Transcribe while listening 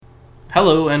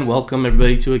Hello and welcome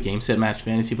everybody to a Game Set Match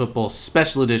Fantasy Football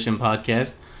Special Edition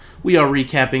podcast. We are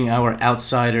recapping our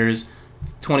Outsiders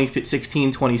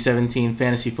 2016-2017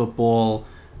 Fantasy Football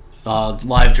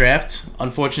live draft.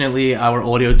 Unfortunately, our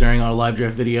audio during our live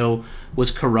draft video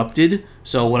was corrupted,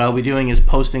 so what I'll be doing is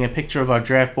posting a picture of our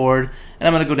draft board, and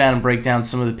I'm going to go down and break down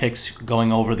some of the picks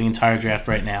going over the entire draft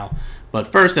right now. But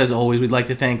first, as always, we'd like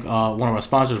to thank one of our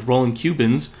sponsors, Rolling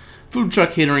Cubans. Food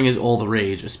truck catering is all the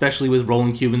rage, especially with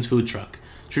Rolling Cubans Food Truck.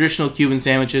 Traditional Cuban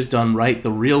sandwiches done right the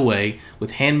real way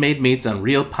with handmade meats on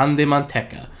real pan de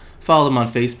manteca. Follow them on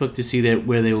Facebook to see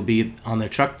where they will be on their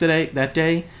truck that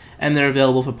day, and they're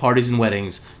available for parties and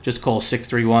weddings. Just call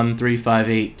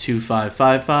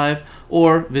 631-358-2555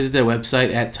 or visit their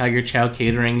website at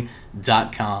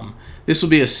tigerchowcatering.com. This will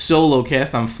be a solo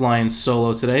cast. I'm flying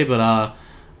solo today, but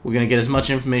we're going to get as much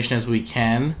information as we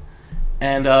can.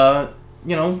 And,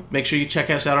 make sure you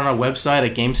check us out on our website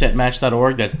at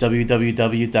gamesetmatch.org. That's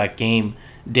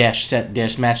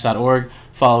www.game-set-match.org.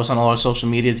 Follow us on all our social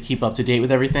media to keep up to date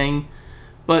with everything.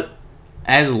 But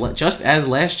just as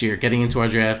last year, getting into our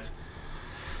draft,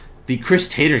 the Chris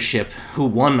Tatership, who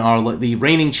won the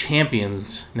reigning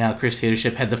champions, now Chris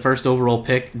Tatership, had the first overall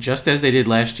pick, just as they did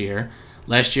last year.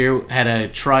 Last year had a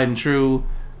tried and true,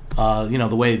 the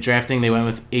way of drafting, they went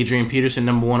with Adrian Peterson,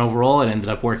 number 1 overall. It ended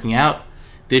up working out.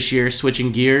 This year,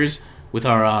 switching gears with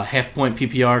our half-point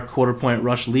PPR, quarter-point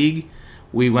rush league,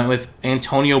 we went with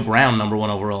Antonio Brown, number 1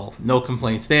 overall. No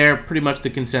complaints there. Pretty much the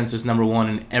consensus number 1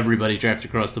 in everybody's draft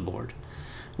across the board.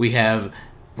 We have,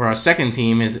 for our second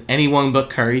team, is Anyone But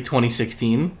Curry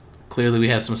 2016. Clearly, we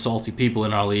have some salty people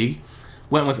in our league.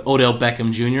 Went with Odell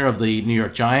Beckham Jr. of the New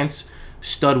York Giants.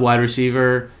 Stud wide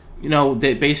receiver.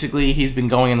 Basically, he's been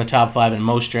going in the top 5 in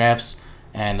most drafts.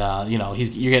 And,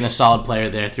 you're getting a solid player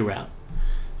there throughout.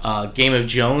 Game of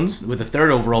Jones with the 3rd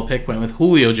overall pick went with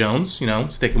Julio Jones,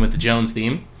 sticking with the Jones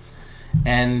theme.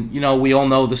 And, we all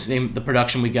know the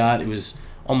production we got. It was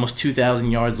almost 2,000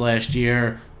 yards last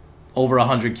year, over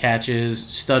 100 catches,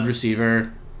 stud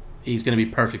receiver. He's going to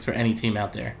be perfect for any team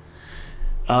out there.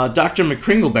 Dr.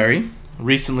 McCringleberry,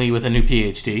 recently with a new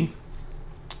PhD,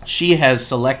 she has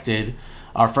selected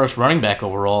our first running back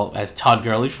overall as Todd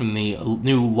Gurley from the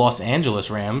new Los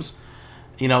Angeles Rams.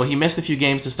 He missed a few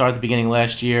games to start at the beginning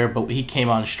last year, but he came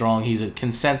on strong. He's a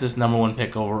consensus number 1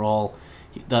 pick overall,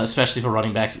 especially for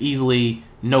running backs. Easily,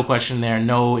 no question there,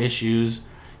 no issues.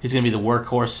 He's going to be the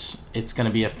workhorse. It's going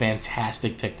to be a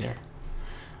fantastic pick there.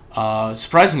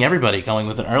 Surprising everybody, going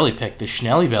with an early pick, the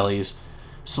Schnelly Bellies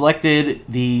selected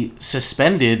the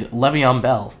suspended Le'Veon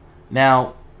Bell.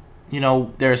 Now,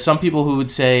 there are some people who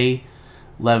would say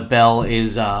Lev Bell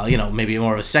is, maybe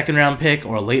more of a second-round pick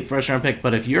or a late first-round pick.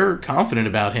 But if you're confident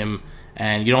about him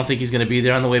and you don't think he's going to be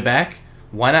there on the way back,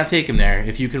 why not take him there?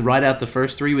 If you can ride out the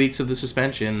first 3 weeks of the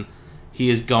suspension,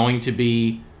 he is going to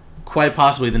be quite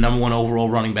possibly the number 1 overall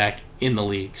running back in the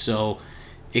league. So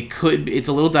it's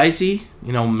a little dicey.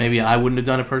 Maybe I wouldn't have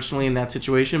done it personally in that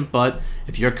situation. But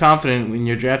if you're confident in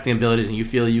your drafting abilities and you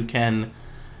feel you can,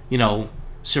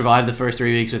 survive the first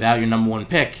 3 weeks without your number 1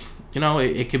 pick,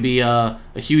 it could be a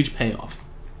huge payoff.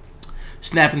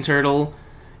 Snapping Turtle,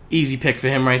 easy pick for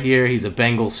him right here. He's a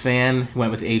Bengals fan. He went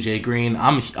with A.J. Green.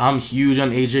 I'm huge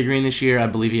on A.J. Green this year. I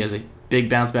believe he has a big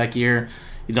bounce back year.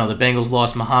 The Bengals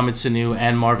lost Mohamed Sanu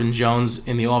and Marvin Jones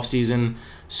in the offseason.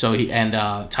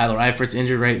 Tyler Eifert's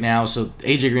injured right now. So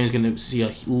A.J. Green is going to see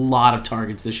a lot of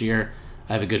targets this year.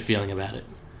 I have a good feeling about it.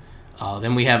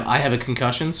 Then I have a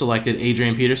concussion, selected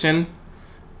Adrian Peterson.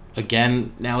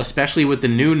 Again, now especially with the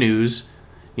new news,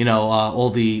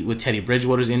 with Teddy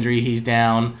Bridgewater's injury, he's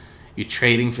down. You're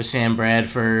trading for Sam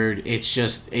Bradford. It's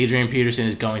just Adrian Peterson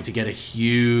is going to get a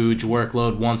huge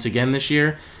workload once again this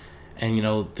year. And,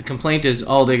 the complaint is,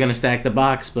 they're going to stack the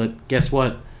box. But guess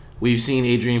what? We've seen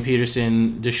Adrian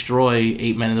Peterson destroy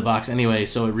 8 men in the box anyway,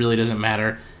 so it really doesn't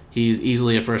matter. He's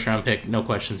easily a first-round pick, no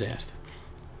questions asked.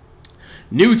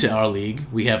 New to our league,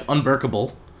 we have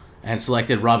Unbreakable, and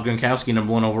selected Rob Gronkowski,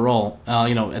 number 1 overall,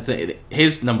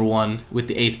 his number 1 with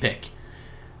the 8th pick.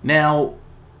 Now,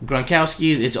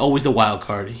 Gronkowski, it's always the wild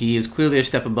card. He is clearly a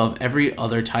step above every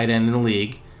other tight end in the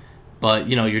league, but,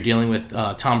 you're dealing with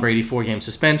Tom Brady 4-game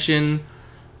suspension.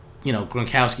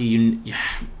 Gronkowski,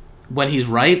 when he's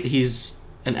right, he's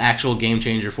an actual game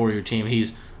changer for your team.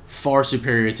 He's far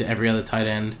superior to every other tight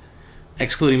end,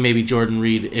 excluding maybe Jordan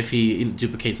Reed if he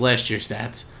duplicates last year's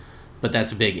stats. But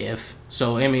that's a big if.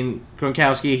 So,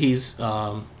 Gronkowski,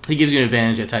 he gives you an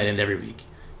advantage at tight end every week.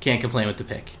 Can't complain with the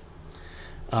pick.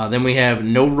 Then we have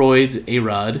No Roids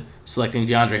A-Rod, selecting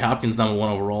DeAndre Hopkins, number 1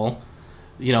 overall.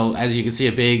 As you can see,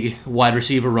 a big wide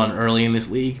receiver run early in this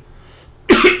league.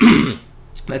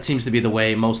 That seems to be the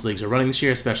way most leagues are running this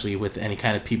year, especially with any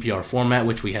kind of PPR format,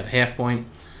 which we have half point.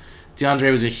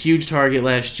 DeAndre was a huge target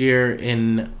last year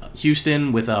in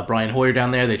Houston with Brian Hoyer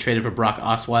down there. They traded for Brock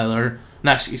Osweiler.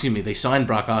 They signed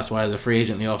Brock Osweiler, the free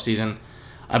agent in the offseason.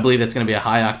 I believe that's going to be a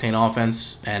high-octane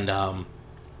offense, and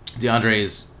DeAndre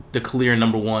is the clear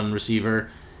number one receiver.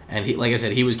 And he, like I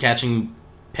said, he was catching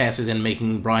passes and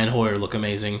making Brian Hoyer look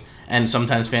amazing and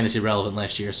sometimes fantasy relevant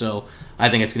last year. So I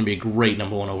think it's going to be a great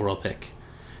number one overall pick.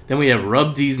 Then we have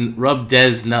Rub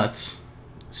Dez Nuts.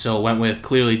 So went with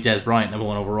clearly Dez Bryant, number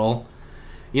one overall.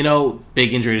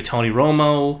 Big injury to Tony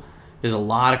Romo. There's a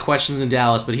lot of questions in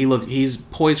Dallas, but he's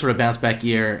poised for a bounce back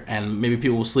year, and maybe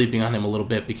people were sleeping on him a little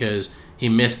bit because he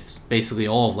missed basically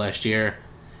all of last year.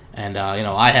 And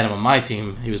I had him on my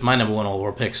team. He was my number one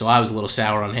overall pick, so I was a little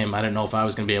sour on him. I didn't know if I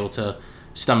was going to be able to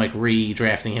stomach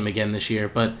redrafting him again this year,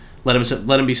 but let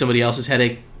him be somebody else's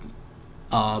headache.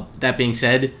 That being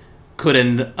said, could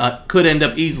end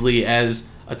up easily as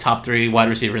a top 3 wide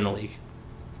receiver in the league.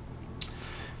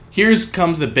 Here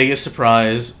comes the biggest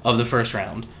surprise of the first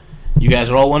round. You guys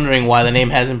are all wondering why the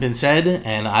name hasn't been said,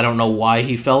 and I don't know why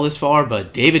he fell this far,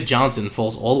 but David Johnson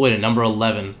falls all the way to number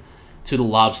 11 to the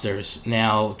Lobsters.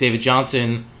 Now, David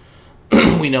Johnson,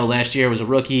 we know last year was a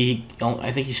rookie.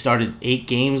 I think he started 8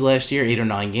 games last year, 8 or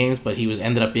 9 games, but he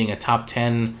ended up being a top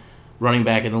 10 running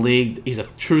back in the league. He's a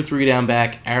true 3-down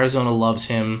back. Arizona loves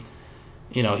him.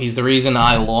 He's the reason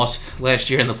I lost last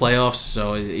year in the playoffs.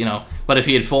 So, but if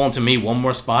he had fallen to me one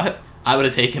more spot, I would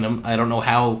have taken him. I don't know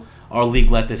how our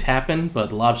league let this happen, but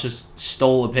the Lobsters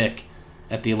stole a pick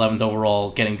at the 11th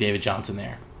overall, getting David Johnson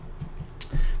there.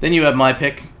 Then you have my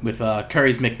pick with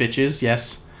Curry's McBitches.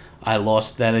 Yes, I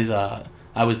lost.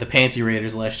 I was the Panty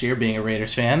Raiders last year, being a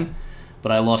Raiders fan,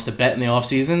 but I lost a bet in the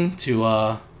offseason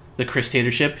to the Chris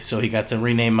Tatership, so he got to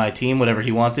rename my team whatever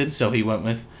he wanted. So he went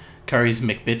with Curry's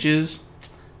McBitches.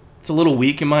 It's a little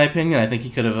weak in my opinion. I think he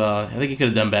could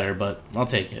have done better, but I'll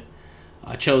take it.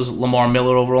 I chose Lamar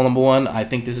Miller overall number 1. I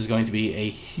think this is going to be a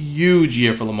huge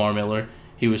year for Lamar Miller.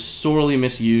 He was sorely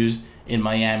misused in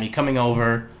Miami. Coming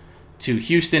over to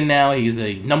Houston now, he's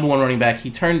the number 1 running back.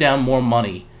 He turned down more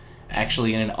money,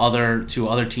 actually, to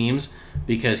other teams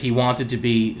because he wanted to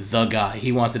be the guy.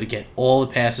 He wanted to get all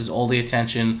the passes, all the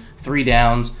attention, 3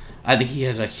 downs. I think he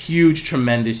has a huge,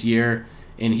 tremendous year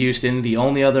in Houston. The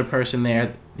only other person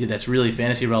there that's really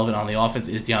fantasy relevant on the offense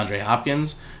is DeAndre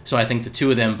Hopkins. So I think the two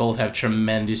of them both have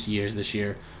tremendous years this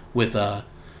year with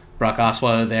Brock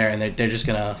Osweiler there, and they're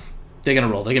gonna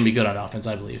roll. They're gonna be good on offense,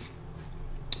 I believe.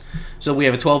 So we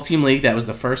have a 12-team league. That was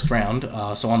the first round.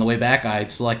 So on the way back, I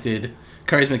selected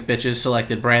Curry's McBitches,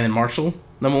 selected Brandon Marshall,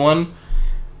 number 1.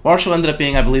 Marshall ended up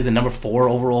being, I believe, the number 4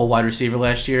 overall wide receiver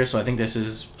last year. So I think this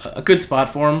is a good spot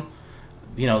for him.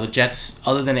 The Jets,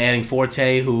 other than adding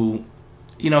Forte, who,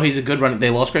 he's a good runner. They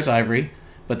lost Chris Ivory,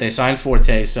 but they signed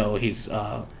Forte, so he's,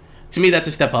 to me, that's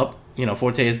a step up.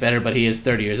 Forte is better, but he is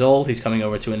 30 years old. He's coming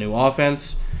over to a new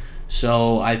offense.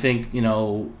 So I think, they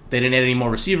didn't add any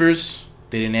more receivers.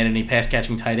 They didn't add any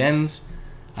pass-catching tight ends.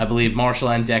 I believe Marshall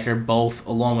and Decker, both,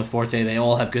 along with Forte, they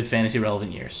all have good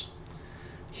fantasy-relevant years.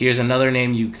 Here's another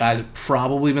name you guys have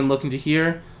probably been looking to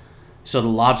hear. So the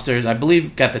Lobsters, I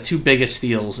believe, got the 2 biggest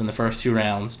steals in the first 2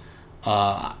 rounds.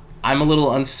 I'm a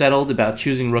little unsettled about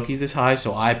choosing rookies this high,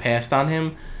 so I passed on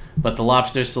him. But the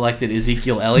Lobsters selected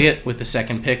Ezekiel Elliott with the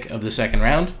 2nd pick of the 2nd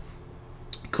round.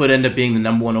 Could end up being the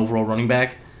number 1 overall running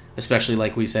back, especially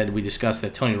like we discussed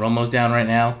that Tony Romo's down right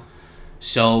now.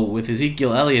 So with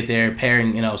Ezekiel Elliott there,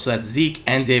 pairing, so that's Zeke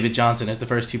and David Johnson as the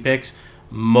first 2 picks,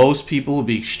 most people would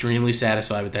be extremely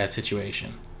satisfied with that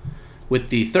situation. With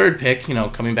the 3rd pick,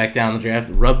 coming back down the draft,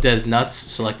 Rub Dez Nuts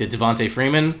selected Devontae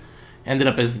Freeman. Ended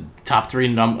up as top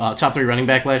 3 running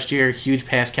back last year. Huge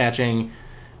pass catching.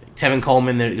 Tevin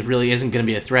Coleman, there really isn't going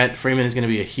to be a threat. Freeman is going to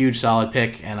be a huge solid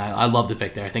pick, and I love the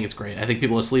pick there. I think it's great. I think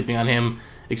people are sleeping on him,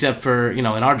 except for, in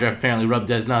our draft, apparently, Rub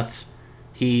Dez Nuts.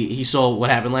 He saw what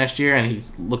happened last year, and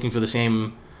he's looking for the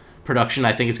same production.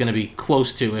 I think it's going to be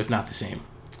close to, if not the same.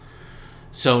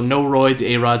 So, no roids.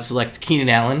 A-Rod selects Keenan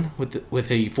Allen with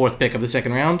the 4th pick of the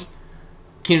 2nd round.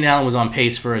 Keenan Allen was on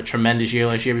pace for a tremendous year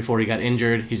last year before he got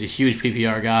injured. He's a huge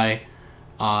PPR guy.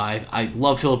 I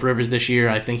love Phillip Rivers this year.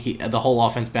 I think the whole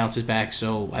offense bounces back,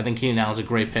 so I think Keenan Allen's a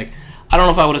great pick. I don't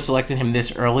know if I would have selected him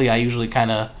this early. I usually kind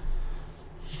of...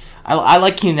 I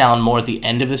like Keenan Allen more at the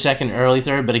end of the 2nd, early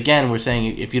 3rd, but again, we're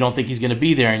saying if you don't think he's going to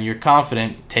be there and you're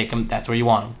confident, take him. That's where you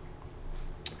want him.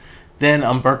 Then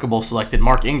Unburkable selected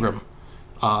Mark Ingram.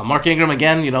 Mark Ingram,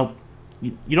 again, you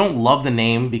don't love the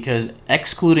name because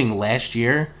excluding last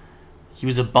year, he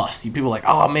was a bust. People were like,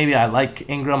 oh, maybe I like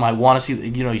Ingram. I want to see,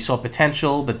 you saw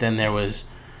potential, but then there was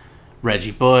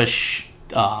Reggie Bush,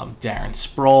 Darren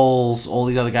Sproles, all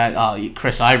these other guys,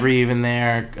 Chris Ivory even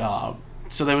there.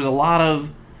 So there was a lot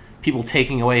of people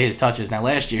taking away his touches. Now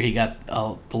last year he got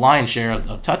the lion's share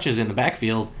of touches in the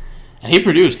backfield, and he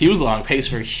produced. He was on pace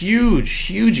for a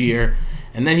huge year,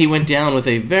 and then he went down with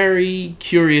a very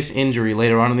curious injury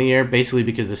later on in the year, basically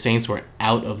because the Saints were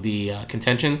out of the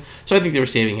contention. So I think they were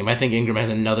saving him. I think Ingram has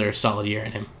another solid year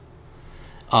in him.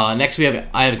 Next I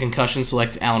have a concussion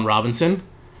selects Allen Robinson.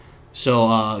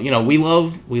 So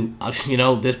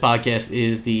this podcast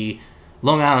is the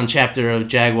Long Island chapter of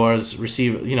Jaguars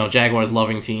Jaguars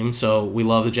loving team. So we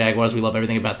love the Jaguars. We love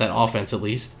everything about that offense at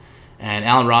least. And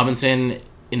Allen Robinson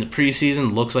in the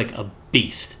preseason looks like a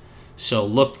beast. So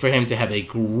look for him to have a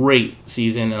great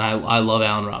season, and I love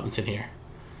Allen Robinson here.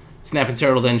 Snap and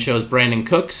Turtle then shows Brandon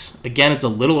Cooks. Again, it's a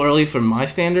little early for my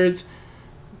standards,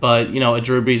 but a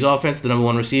Drew Brees offense, the number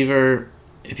one receiver.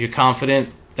 If you're confident,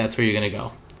 that's where you're going to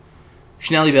go.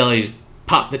 Schnelly Belly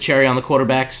popped the cherry on the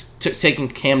quarterbacks, taking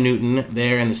Cam Newton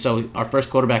there, and so our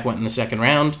first quarterback went in the second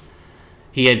round.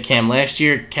 He had Cam last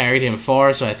year, carried him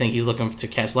far, so I think he's looking to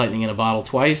catch lightning in a bottle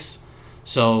twice.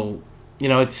 So,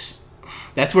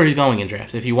 that's where he's going in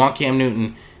drafts. If you want Cam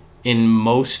Newton in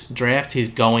most drafts, he's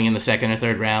going in the second or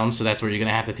third round, so that's where you're going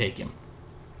to have to take him.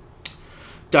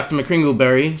 Dr.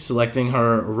 McCringleberry selecting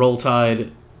her Roll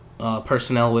Tide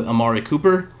personnel with Amari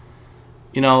Cooper.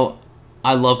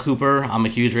 I love Cooper. I'm a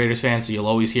huge Raiders fan, so you'll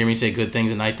always hear me say good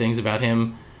things and nice things about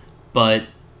him. But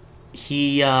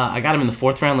I got him in the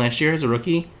fourth round last year as a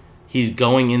rookie. He's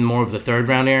going in more of the third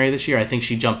round area this year. I think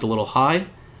she jumped a little high.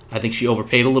 I think she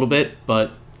overpaid a little bit,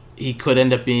 but he could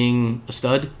end up being a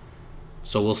stud.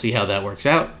 So we'll see how that works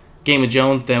out. Game of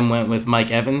Jones then went with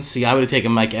Mike Evans. See, I would have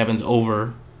taken Mike Evans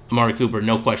over Amari Cooper,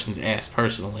 no questions asked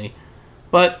personally.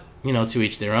 But, to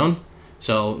each their own.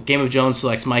 So Game of Jones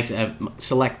selects Mike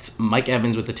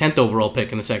Evans with the 10th overall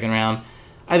pick in the second round.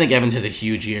 I think Evans has a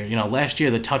huge year. Last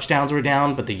year the touchdowns were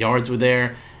down, but the yards were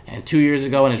there. And 2 years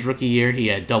ago in his rookie year, he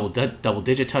had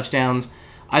double-digit touchdowns.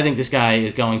 I think this guy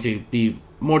is going to be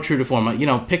more true to form.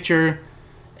 Picture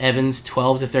Evans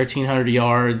 12 to 1,300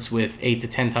 yards with 8 to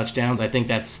 10 touchdowns. I think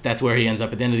that's where he ends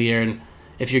up at the end of the year. And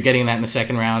if you're getting that in the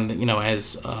second round,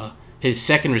 as his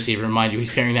second receiver, mind you,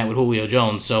 he's pairing that with Julio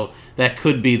Jones. So that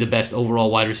could be the best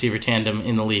overall wide receiver tandem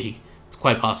in the league. It's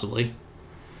quite possibly.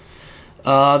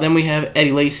 Then we have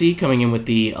Eddie Lacy coming in with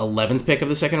the 11th pick of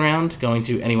the second round, going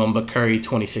to Anyone But Curry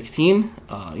 2016.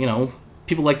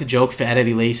 People like to joke Fat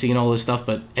Eddie Lacy and all this stuff,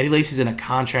 but Eddie Lacy's in a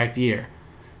contract year.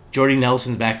 Jordy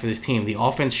Nelson's back for this team. The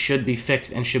offense should be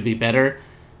fixed and should be better.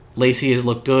 Lacy has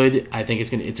looked good. I think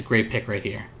it's a great pick right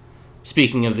here.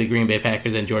 Speaking of the Green Bay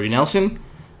Packers and Jordy Nelson,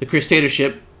 the Chris Tater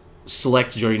ship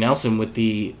selects Jordy Nelson with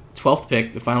the 12th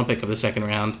pick, the final pick of the second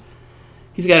round.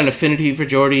 He's got an affinity for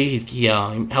Jordy. He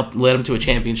helped lead him to a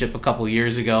championship a couple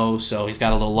years ago, so he's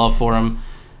got a little love for him.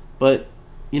 But,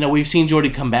 we've seen Jordy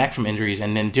come back from injuries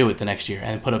and then do it the next year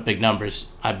and put up big numbers.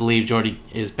 I believe Jordy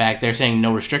is back. They're saying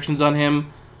no restrictions on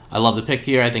him. I love the pick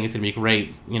here. I think it's going to be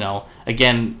great.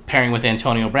 Again, pairing with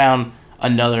Antonio Brown,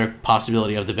 another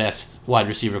possibility of the best wide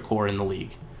receiver core in the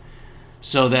league.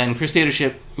 So then Chris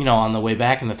Tatership, on the way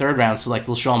back in the third round, select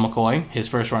LeSean McCoy, his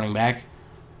first running back.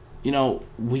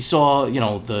 We saw,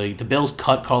 the Bills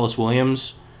cut Carlos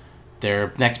Williams.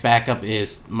 Their next backup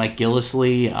is Mike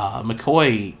Gillislee.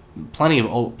 McCoy, plenty of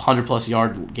 100-plus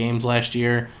yard games last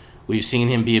year. We've seen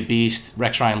him be a beast.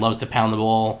 Rex Ryan loves to pound the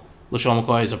ball. LeSean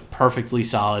McCoy is a perfectly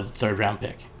solid third-round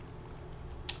pick.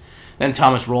 Then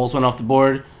Thomas Rawls went off the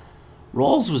board.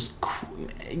 Rawls was,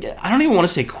 I don't even want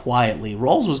to say quietly,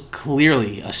 Rawls was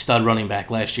clearly a stud running back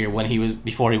last year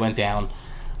before he went down.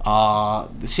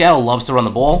 Seattle loves to run the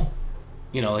ball.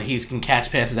 He can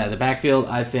catch passes out of the backfield.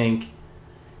 I think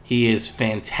he is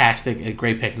fantastic, a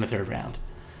great pick in the third round.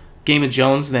 Game of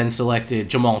Jones then selected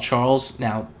Jamal Charles.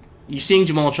 Now, you're seeing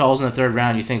Jamal Charles in the third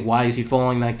round, you think, why is he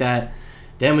falling like that?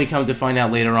 Then we come to find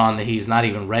out later on that he's not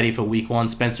even ready for week one.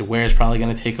 Spencer Ware is probably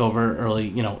going to take over early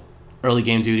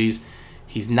game duties.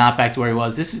 He's not back to where he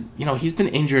was. He's been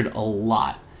injured a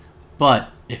lot. But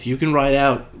if you can ride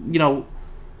out,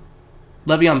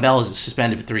 Le'Veon Bell is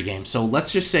suspended for 3 games. So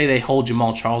let's just say they hold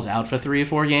Jamal Charles out for 3 or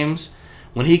 4 games.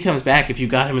 When he comes back, if you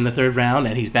got him in the third round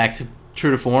and he's back to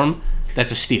true to form,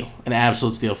 that's a steal, an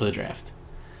absolute steal for the draft.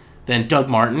 Then Doug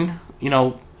Martin,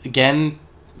 again,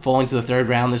 falling to the third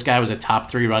round. This guy was a top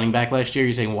 3 running back last year.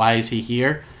 You're saying, why is he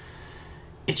here?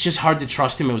 It's just hard to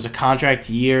trust him. It was a contract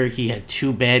year. He had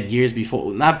 2 bad years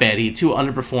before. Not bad. He had 2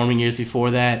 underperforming years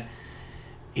before that.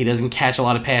 He doesn't catch a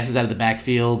lot of passes out of the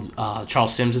backfield.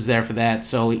 Charles Sims is there for that.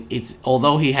 So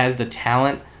although he has the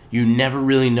talent, you never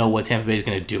really know what Tampa Bay is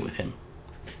going to do with him.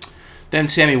 Then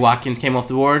Sammy Watkins came off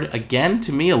the board. Again,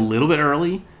 to me, a little bit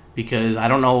early because I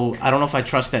don't know if I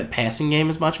trust that passing game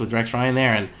as much with Rex Ryan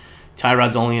there. And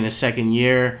Tyrod's only in his second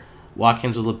year.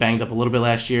 Watkins was banged up a little bit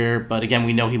last year. But again,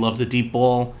 we know he loves the deep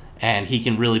ball. And he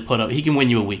can really he can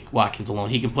win you a week, Watkins alone.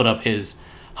 He can put up his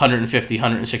 150,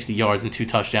 160 yards and 2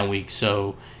 touchdown weeks.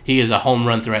 So he is a home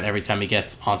run threat every time he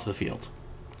gets onto the field.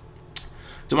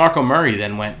 DeMarco Murray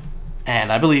then went.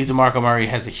 And I believe DeMarco Murray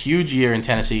has a huge year in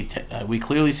Tennessee. We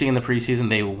clearly see in the preseason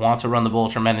they want to run the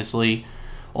ball tremendously.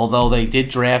 Although they did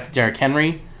draft Derrick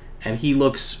Henry, and he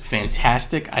looks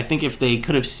fantastic. I think if they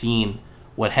could have seen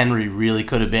what Henry really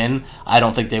could have been, I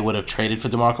don't think they would have traded for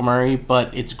DeMarco Murray,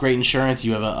 but it's great insurance.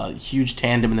 You have a huge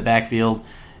tandem in the backfield.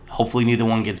 Hopefully neither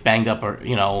one gets banged up or,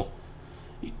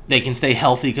 they can stay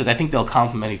healthy because I think they'll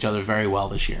complement each other very well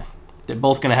this year. They're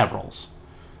both going to have roles.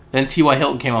 Then T.Y.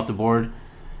 Hilton came off the board.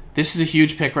 This is a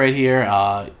huge pick right here.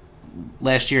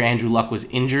 Last year, Andrew Luck was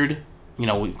injured.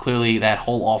 Clearly that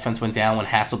whole offense went down when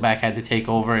Hasselbeck had to take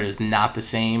over. It is not the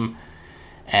same.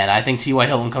 And I think T.Y.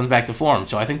 Hilton comes back to form.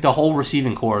 So I think the whole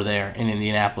receiving core there in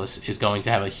Indianapolis is going to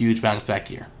have a huge bounce back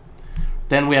year.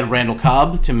 Then we had Randall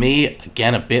Cobb. To me,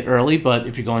 again, a bit early, but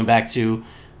if you're going back to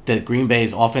the Green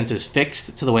Bay's offense is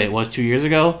fixed to the way it was 2 years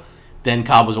ago, then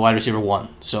Cobb was a wide receiver 1.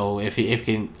 So if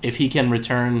he can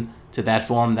return to that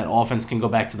form, that offense can go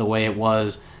back to the way it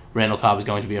was, Randall Cobb is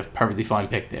going to be a perfectly fine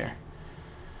pick there.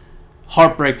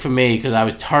 Heartbreak for me because I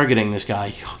was targeting this guy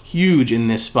huge in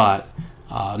this spot.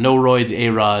 No roids,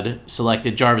 A-Rod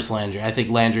selected Jarvis Landry. I think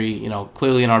Landry,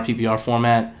 clearly in our PPR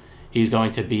format, he's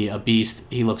going to be a beast.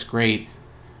 He looks great.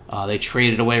 They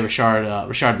traded away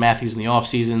Rashard Matthews in the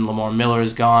offseason. Lamar Miller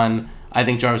is gone. I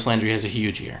think Jarvis Landry has a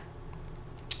huge year.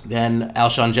 Then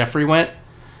Alshon Jeffrey went.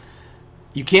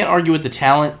 You can't argue with the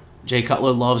talent. Jay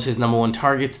Cutler loves his number 1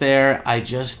 targets there.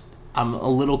 I'm a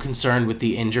little concerned with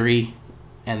the injury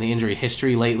and the injury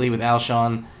history lately with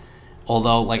Alshon.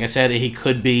 Although, like I said, he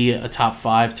could be a top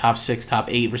 5, top 6, top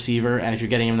 8 receiver, and if you're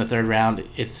getting him in the 3rd round,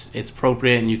 it's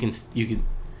appropriate, and you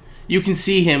can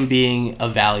see him being a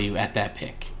value at that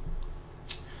pick.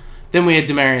 Then we had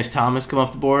Demaryius Thomas come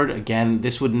off the board. Again,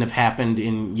 this wouldn't have happened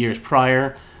in years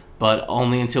prior, but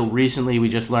only until recently we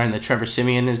just learned that Trevor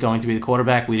Siemian is going to be the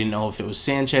quarterback. We didn't know if it was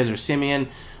Sanchez or Siemian.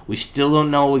 We still don't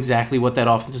know exactly what that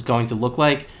offense is going to look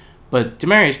like. But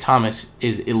Demaryius Thomas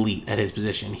is elite at his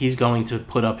position. He's going to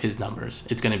put up his numbers.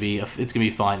 It's going to be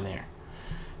fine there.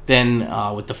 Then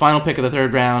with the final pick of the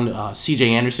 3rd round, C.J.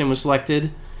 Anderson was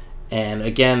selected, and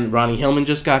again Ronnie Hillman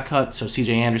just got cut. So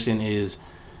C.J. Anderson is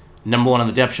number 1 on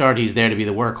the depth chart. He's there to be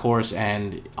the workhorse,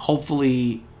 and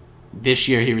hopefully this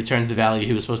year he returns the value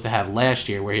he was supposed to have last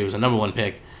year, where he was a number 1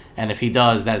 pick. And if he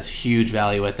does, that's huge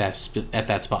value at that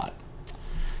spot.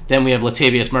 Then we have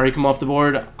Latavius Murray come off the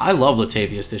board. I love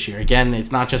Latavius this year. Again,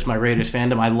 it's not just my Raiders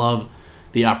fandom. I love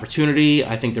the opportunity.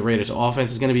 I think the Raiders'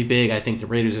 offense is going to be big. I think the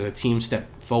Raiders as a team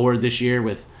step forward this year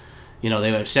with, they were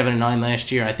 7-9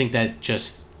 last year. I think they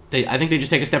just take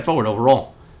a step forward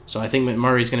overall. So I think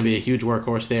Murray is going to be a huge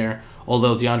workhorse there.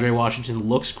 Although DeAndre Washington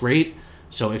looks great,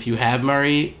 so if you have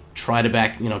Murray, try to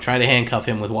handcuff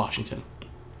him with Washington.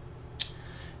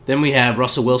 Then we have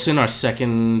Russell Wilson, our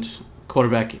second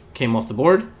quarterback, came off the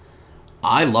board.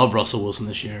 I love Russell Wilson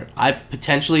this year. I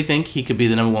potentially think he could be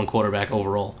the number 1 quarterback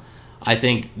overall. I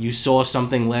think you saw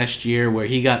something last year where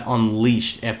he got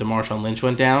unleashed after Marshawn Lynch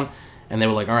went down, and they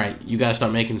were like, all right, you got to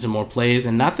start making some more plays.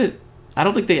 And not that I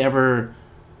don't think they ever,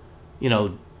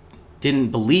 didn't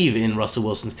believe in Russell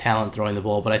Wilson's talent throwing the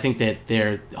ball, but I think that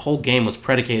their whole game was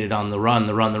predicated on the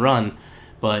run.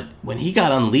 But when he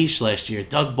got unleashed last year,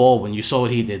 Doug Baldwin, you saw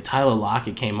what he did. Tyler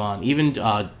Lockett came on. Even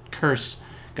Curse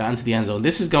got into the end zone.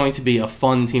 This is going to be a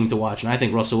fun team to watch, and I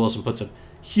think Russell Wilson puts up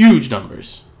huge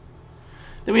numbers.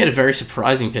 Then we had a very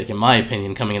surprising pick, in my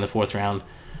opinion, coming in the 4th round.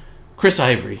 Chris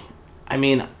Ivory. I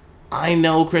mean, I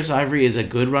know Chris Ivory is a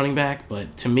good running back,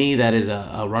 but to me that is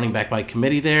a running back by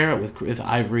committee there with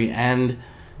Ivory and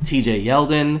TJ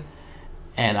Yeldon,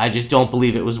 and I just don't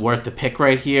believe it was worth the pick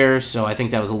right here, so I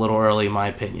think that was a little early in my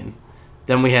opinion.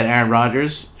 Then we had Aaron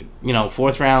Rodgers,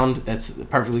 4th round. That's a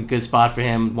perfectly good spot for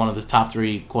him. One of the top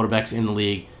 3 quarterbacks in the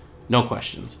league, no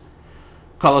questions.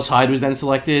 Carlos Hyde was then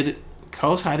selected.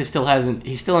 Carlos Hyde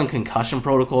he's still in concussion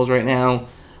protocols right now.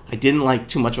 I didn't like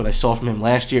too much what I saw from him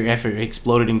last year after he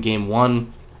exploded in game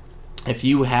 1. If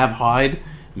you have Hyde,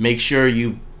 make sure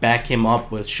you back him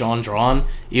up with Sean Drawn,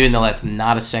 even though that's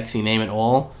not a sexy name at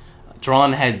all.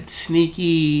 Drawn had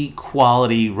sneaky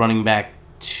quality running back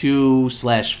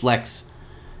 2/flex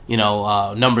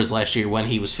numbers last year when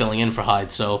he was filling in for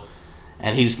Hyde. So,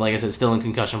 and he's, like I said, still in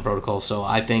concussion protocol. So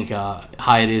I think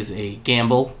Hyde is a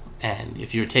gamble, and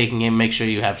if you're taking him, make sure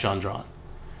you have Sean Drawn.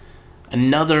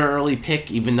 Another early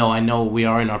pick, even though I know we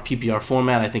are in our PPR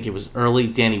format, I think it was early.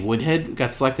 Danny Woodhead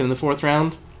got selected in the 4th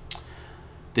round.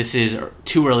 This is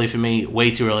too early for me,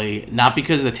 way too early. Not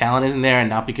because the talent isn't there and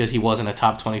not because he wasn't a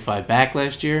top 25 back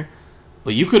last year,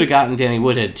 but you could have gotten Danny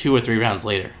Woodhead 2 or 3 rounds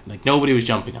later. Like, nobody was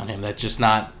jumping on him. That's just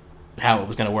not how it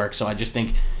was going to work. So I just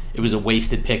think it was a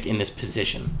wasted pick in this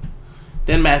position.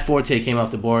 Then Matt Forte came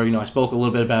off the board. I spoke a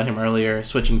little bit about him earlier,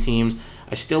 switching teams.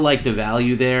 I still like the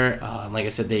value there. Like I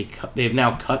said, they've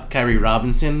now cut Kyrie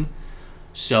Robinson,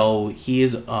 so he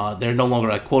is they're no longer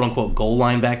a quote unquote goal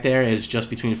line back there. It's just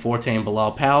between Forte and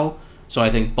Bilal Powell. So I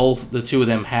think the two of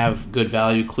them have good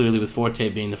value. Clearly, with Forte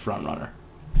being the front runner.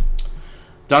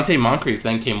 Dante Moncrief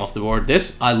then came off the board.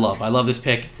 This I love. I love this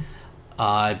pick.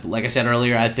 Like I said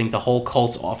earlier, I think the whole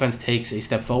Colts offense takes a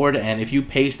step forward, and if you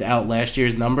paced out last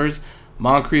year's numbers,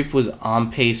 Moncrief was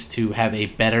on pace to have a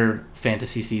better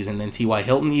fantasy season than T.Y.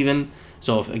 Hilton even.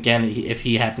 So if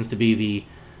he happens to be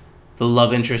the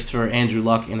love interest for Andrew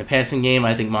Luck in the passing game,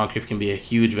 I think Moncrief can be a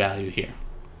huge value here.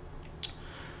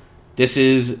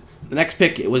 The next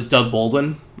pick. It was Doug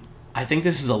Baldwin. I think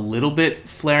this is a little bit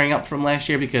flaring up from last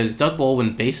year because Doug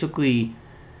Baldwin basically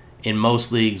in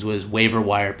most leagues was waiver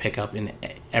wire pickup in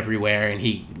everywhere, and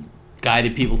he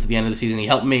guided people to the end of the season. He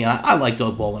helped me, and I like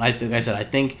Doug Baldwin. I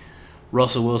think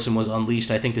Russell Wilson was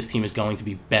unleashed. I think this team is going to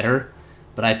be better,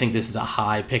 but I think this is a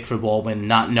high pick for Baldwin,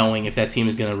 not knowing if that team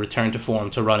is going to return to form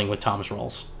to running with Thomas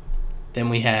Rawls. Then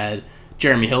we had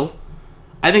Jeremy Hill.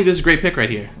 I think this is a great pick right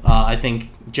here. I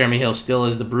think Jeremy Hill still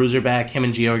is the bruiser back. Him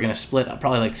and Gio are going to split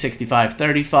probably like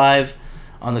 65-35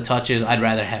 on the touches. I'd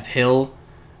rather have Hill.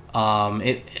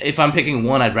 If I'm picking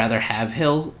one, I'd rather have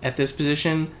Hill at this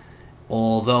position.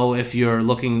 Although if you're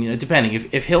looking, depending,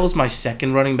 if Hill is my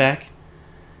second running back,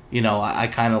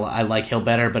 I like Hill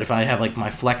better. But if I have like my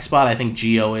flex spot, I think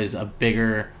Gio is a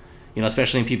bigger,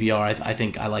 especially in PPR. I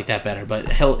think I like that better. But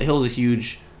Hill's a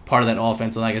huge part of that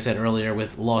offense. And like I said earlier,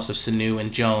 with loss of Sanu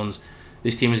and Jones,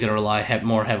 this team is going to rely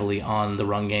more heavily on the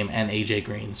run game and AJ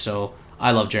Green. So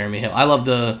I love Jeremy Hill. I loved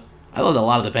a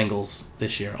lot of the Bengals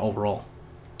this year overall.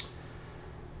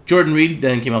 Jordan Reed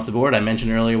then came off the board. I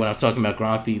mentioned earlier when I was talking about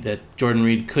Gronk that Jordan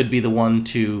Reed could be the one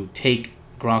to take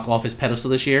Gronk off his pedestal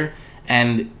this year.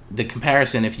 And the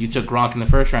comparison, if you took Gronk in the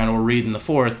first round or Reed in the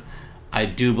fourth, I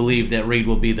do believe that Reed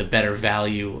will be the better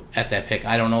value at that pick.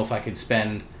 I don't know if I could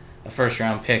spend a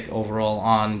first-round pick overall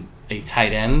on a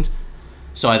tight end.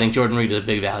 So I think Jordan Reed is a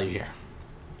big value here.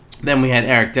 Then we had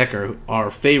Eric Decker,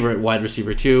 our favorite wide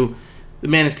receiver too. The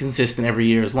man is consistent every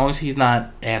year. As long as he's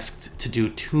not asked to do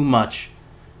too much,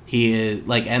 he is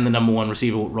and the number one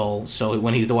receiver role. So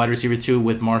when he's the wide receiver 2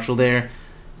 with Marshall there,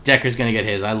 Decker's going to get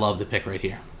his. I love the pick right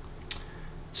here.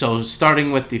 So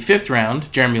starting with the 5th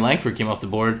round, Jeremy Langford came off the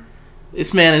board.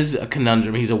 This man is a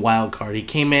conundrum. He's a wild card. He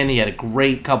came in, he had a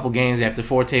great couple games after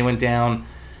Forte went down,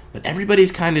 but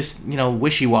everybody's kind of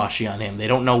wishy-washy on him. They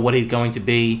don't know what he's going to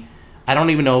be. I don't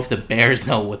even know if the Bears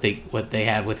know what they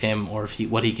have with him or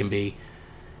what he can be.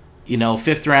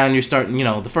 5th round, you're starting,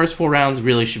 the first 4 rounds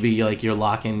really should be like you're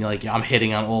locking, like I'm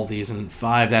hitting on all these, and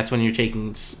 5, that's when you're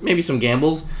taking maybe some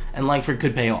gambles, and Langford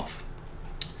could pay off.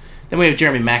 Then we have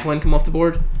Jeremy Maclin come off the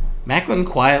board. Maclin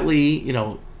quietly,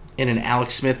 in an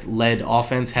Alex Smith-led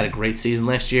offense, had a great season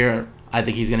last year. I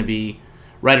think he's going to be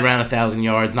right around 1,000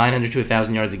 yards, 900 to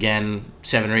 1,000 yards again,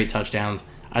 7 or 8 touchdowns.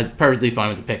 I'm perfectly fine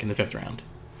with the pick in the 5th round.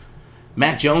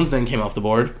 Matt Jones then came off the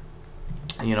board.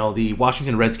 The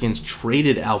Washington Redskins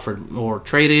traded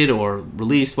or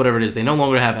released, whatever it is. They no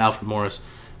longer have Alfred Morris.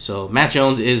 So Matt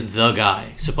Jones is the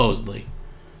guy, supposedly.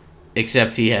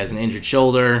 Except he has an injured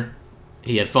shoulder.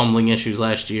 He had fumbling issues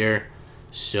last year.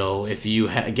 So if you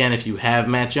have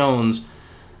Matt Jones,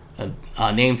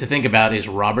 a name to think about is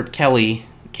Robert Kelley,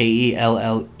 Kelley,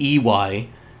 to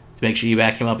make sure you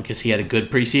back him up because he had a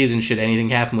good preseason. Should anything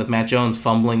happen with Matt Jones,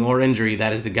 fumbling or injury,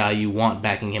 that is the guy you want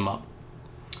backing him up.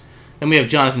 Then we have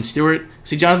Jonathan Stewart.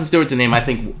 See, Jonathan Stewart's a name I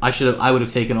think I would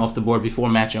have taken off the board before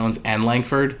Matt Jones and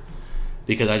Langford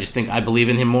because I believe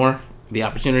in him more. The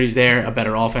opportunity's there, a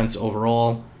better offense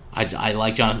overall. I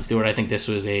like Jonathan Stewart. I think this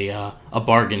was a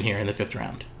bargain here in the 5th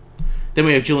round. Then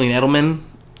we have Julian Edelman,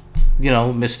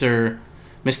 Mr.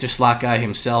 Slot Guy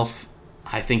himself.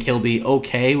 I think he'll be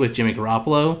okay with Jimmy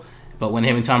Garoppolo, but when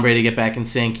him and Tom Brady get back in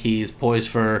sync, he's poised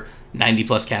for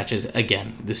 90-plus catches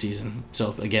again this season.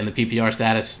 So, again, the PPR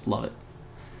status, love it.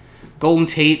 Golden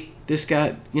Tate, this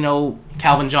guy,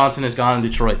 Calvin Johnson has gone in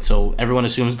Detroit, so everyone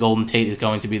assumes Golden Tate is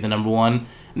going to be the number one,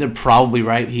 and they're probably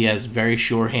right. He has very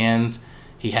sure hands.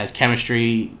 He has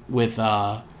chemistry with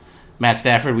Matt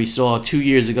Stafford. We saw 2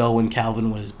 years ago when Calvin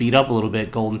was beat up a little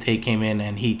bit, Golden Tate came in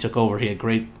and he took over. He had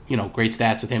great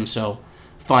stats with him, so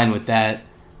fine with that.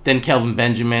 Then Kelvin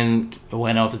Benjamin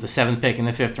went up as the 7th pick in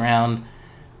the 5th round.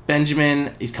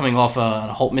 Benjamin, he's coming off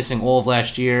missing all of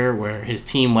last year where his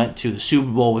team went to the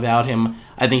Super Bowl without him.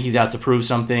 I think he's out to prove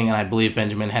something, and I believe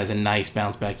Benjamin has a nice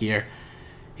bounce-back year.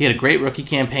 He had a great rookie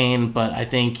campaign, but I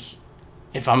think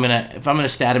if I'm gonna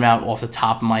stat him out off the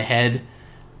top of my head,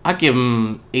 I'd give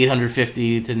him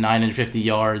 850 to 950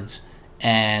 yards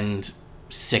and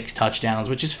 6 touchdowns,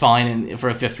 which is fine for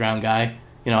a 5th-round guy.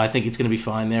 I think it's going to be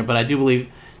fine there, but I do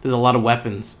believe there's a lot of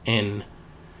weapons in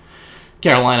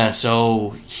Carolina,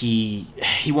 so he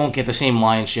won't get the same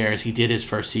lion's share as he did his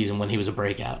first season when he was a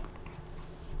breakout.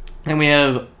 Then we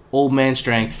have old man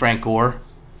strength, Frank Gore.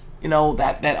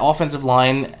 That offensive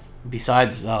line,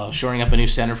 besides shoring up a new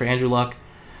center for Andrew Luck,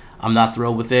 I'm not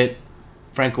thrilled with it.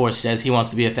 Frank Gore says he wants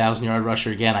to be a 1,000-yard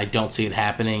rusher again. I don't see it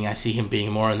happening. I see him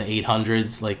being more in the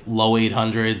 800s, like low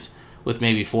 800s, with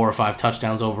maybe 4 or 5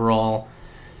 touchdowns overall.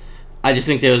 I just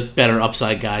think there's better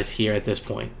upside guys here at this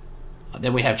point.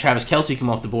 Then we have Travis Kelce come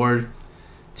off the board.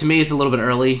 To me, it's a little bit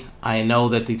early. I know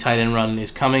that the tight end run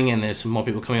is coming and there's some more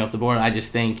people coming off the board. I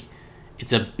just think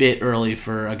it's a bit early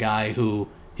for a guy who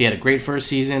he had a great first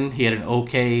season. He had an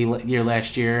okay year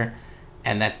last year,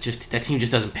 and that team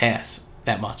just doesn't pass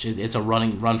that much. It's a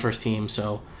run first team,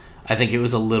 so I think it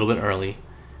was a little bit early.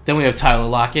 Then we have Tyler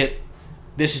Lockett.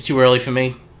 This is too early for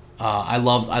me. I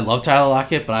love Tyler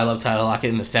Lockett, but I love Tyler Lockett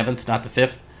in the 7th, not the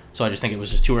 5th. So I just think it was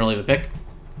just too early of a pick.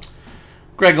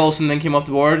 Greg Olsen then came off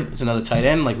the board. It's another tight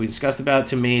end, like we discussed about.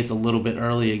 To me, it's a little bit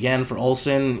early again for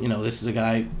Olsen. This is a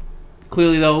guy,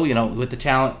 clearly though, with the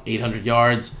talent, 800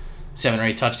 yards, 7 or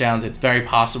 8 touchdowns. It's very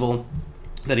possible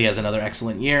that he has another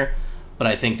excellent year. But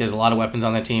I think there's a lot of weapons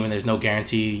on that team, and there's no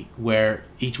guarantee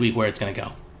each week where it's going to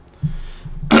go.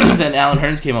 Then Allen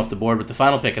Hurns came off the board with the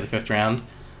final pick of the 5th round.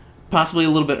 Possibly a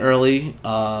little bit early,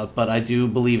 but I do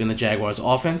believe in the Jaguars'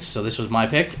 offense, so this was my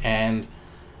pick. And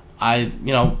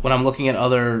when I'm looking at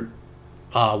other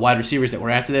wide receivers that were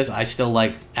after this, I still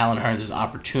like Allen Hurns'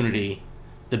 opportunity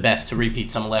the best to repeat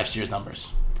some of last year's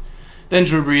numbers. Then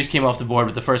Drew Brees came off the board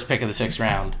with the first pick of the 6th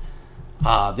round.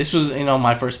 This was,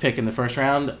 my first pick in the 1st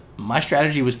round. My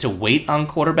strategy was to wait on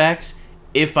quarterbacks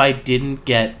if I didn't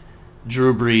get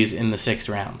Drew Brees in the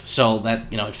 6th round. So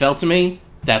that, it fell to me.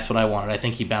 That's what I wanted. I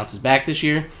think he bounces back this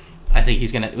year. I think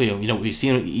he's going to, we've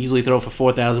seen him easily throw for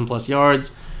 4,000 plus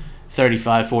yards,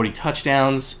 35, 40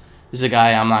 touchdowns. This is a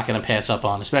guy I'm not going to pass up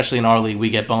on, especially in our league. We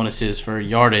get bonuses for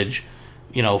yardage,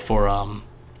 for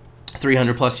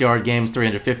 300 plus yard games,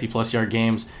 350 plus yard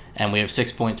games, and we have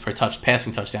 6 points per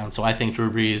passing touchdown. So I think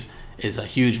Drew Brees is a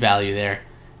huge value there,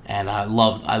 and I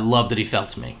love that he fell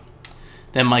to me.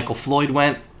 Then Michael Floyd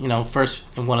went, first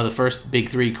in one of the first big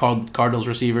 3 Cardinals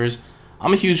receivers.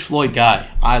 I'm a huge Floyd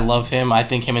guy. I love him. I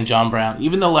think him and John Brown,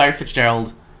 even though Larry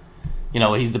Fitzgerald,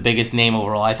 he's the biggest name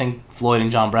overall, I think Floyd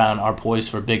and John Brown are poised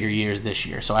for bigger years this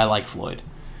year, so I like Floyd.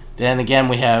 Then again,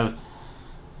 we have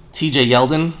TJ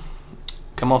Yeldon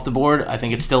come off the board. I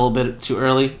think it's still a bit too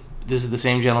early. This is the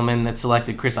same gentleman that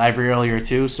selected Chris Ivory earlier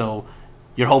too, so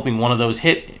you're hoping one of those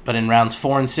hit, but in rounds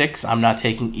 4 and 6, I'm not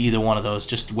taking either one of those,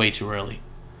 just way too early.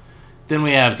 Then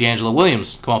we have D'Angelo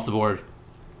Williams come off the board.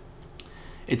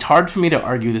 It's hard for me to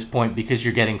argue this point because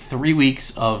you're getting 3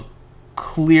 weeks of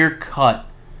clear-cut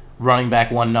running back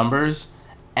 1 numbers,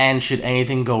 and should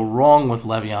anything go wrong with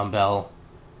Le'Veon Bell,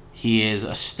 he is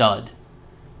a stud.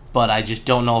 But I just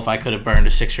don't know if I could have burned a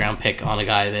 6th-round pick on a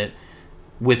guy that,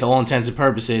 with all intents and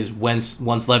purposes, once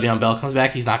Le'Veon Bell comes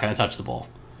back, he's not going to touch the ball.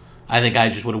 I think I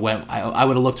just would have I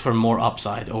would have looked for more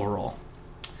upside overall.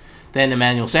 Then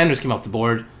Emmanuel Sanders came off the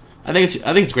board. I think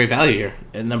it's great value here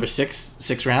at number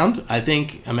 6th round. I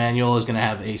think Emmanuel is going to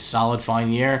have a solid,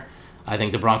 fine year. I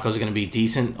think the Broncos are going to be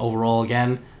decent overall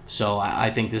again. So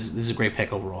I think this is a great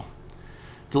pick overall.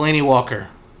 Delanie Walker,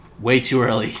 way too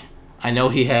early. I know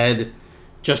he had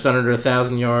just under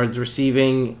 1,000 yards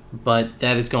receiving, but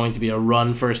that is going to be a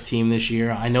run-first team this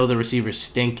year. I know the receivers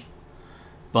stink,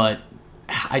 but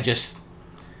I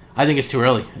think it's too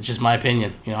early. It's just my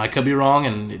opinion. I could be wrong,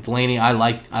 and Delanie, I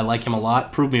like him a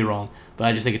lot. Prove me wrong, but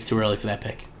I just think it's too early for that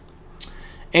pick.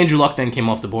 Andrew Luck then came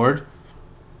off the board.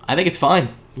 I think it's fine.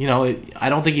 I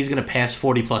don't think he's going to pass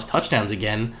 40-plus touchdowns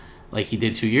again like he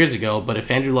did 2 years ago, but if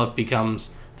Andrew Luck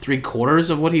becomes 3/4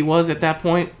 of what he was at that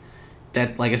point,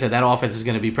 that, like I said, that offense is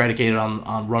going to be predicated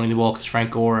on running the ball because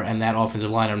Frank Gore and that offensive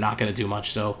line are not going to do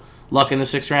much. So Luck in the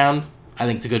 6th round, I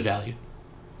think it's a good value.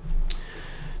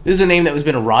 This is a name that has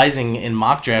been rising in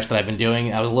mock drafts that I've been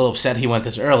doing. I was a little upset he went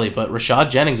this early, but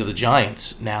Rashad Jennings of the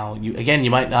Giants. Now,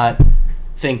 you might not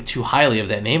think too highly of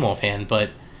that name offhand, but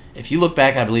if you look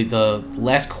back, I believe the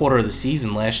last quarter of the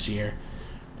season last year,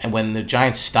 and when the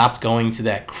Giants stopped going to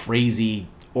that crazy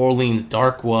Orleans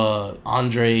Darkwa,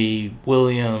 Andre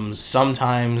Williams,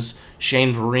 sometimes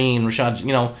Shane Vereen,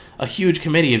 Rashad, a huge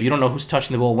committee. If you don't know who's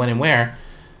touching the ball when and where,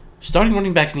 starting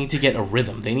running backs need to get a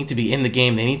rhythm. They need to be in the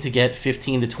game. They need to get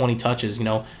 15 to 20 touches. They're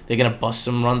going to bust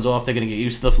some runs off. They're going to get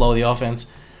used to the flow of the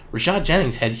offense. Rashad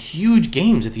Jennings had huge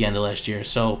games at the end of last year.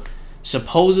 So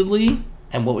supposedly,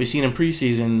 and what we've seen in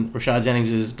preseason, Rashad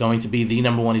Jennings is going to be the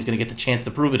number one. He's going to get the chance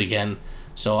to prove it again.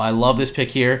 So I love this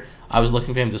pick here. I was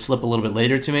looking for him to slip a little bit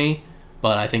later to me,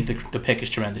 but I think the pick is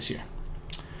tremendous here.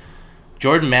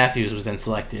 Jordan Matthews was then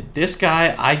selected. This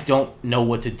guy, I don't know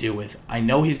what to do with. I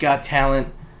know he's got talent,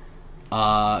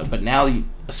 but now,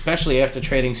 especially after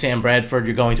trading Sam Bradford,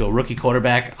 you're going to a rookie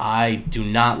quarterback. I do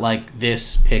not like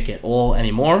this pick at all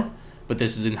anymore, but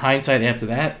this is in hindsight after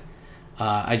that.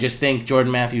 I just think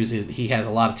Jordan Matthews, he has a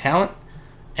lot of talent,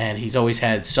 and he's always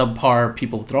had subpar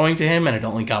people throwing to him, and it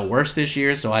only got worse this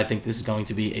year, so I think this is going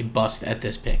to be a bust at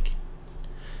this pick.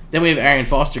 Then we have Arian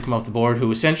Foster come off the board,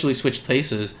 who essentially switched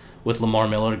places with Lamar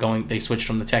Miller. They switched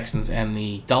from the Texans and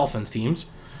the Dolphins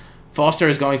teams. Foster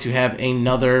is going to have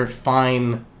another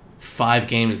fine 5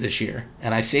 games this year,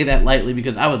 and I say that lightly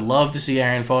because I would love to see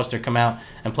Arian Foster come out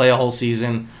and play a whole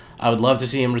season. I would love to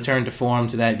see him return to form,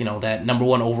 to that that number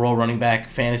 1 overall running back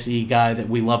fantasy guy that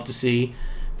we love to see.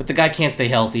 But the guy can't stay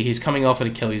healthy. He's coming off an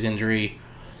Achilles injury.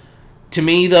 To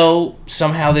me, though,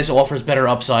 somehow this offers better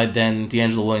upside than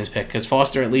DeAngelo Williams' pick, because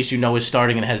Foster, at least is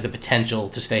starting and has the potential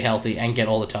to stay healthy and get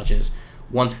all the touches.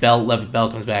 Once Le'Veon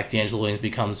Bell comes back, DeAngelo Williams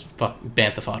becomes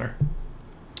bantha fodder.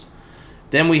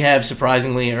 Then we have,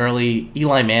 surprisingly early,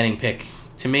 Eli Manning pick.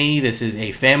 To me, this is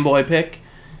a fanboy pick,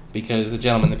 because the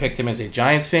gentleman that picked him is a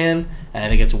Giants fan, and I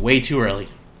think it's way too early.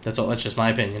 That's just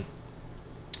my opinion.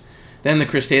 Then the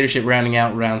Chris Tatership rounding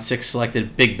out round 6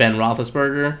 selected Big Ben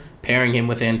Roethlisberger, pairing him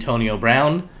with Antonio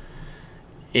Brown.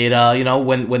 It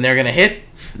when they're gonna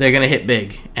hit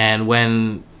big, and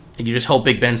when you just hope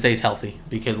Big Ben stays healthy,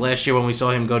 because last year when we saw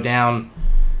him go down,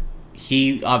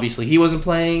 he wasn't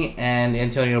playing, and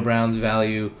Antonio Brown's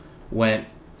value went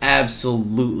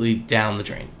absolutely down the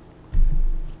drain.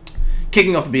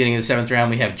 Kicking off the beginning of the 7th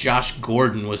round, we have Josh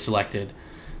Gordon was selected.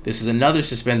 This is another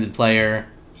suspended player,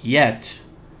 yet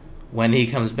when he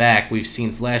comes back, we've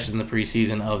seen flashes in the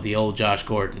preseason of the old Josh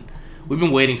Gordon. We've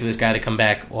been waiting for this guy to come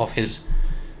back off his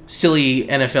silly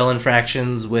NFL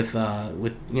infractions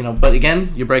but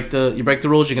again, you break the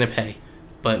rules, you're going to pay.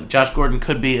 But Josh Gordon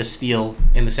could be a steal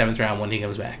in the 7th round when he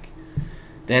comes back.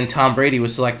 Then Tom Brady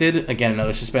was selected, again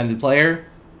another suspended player,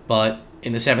 but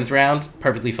in the 7th round,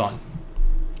 perfectly fine.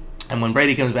 And when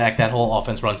Brady comes back, that whole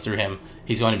offense runs through him.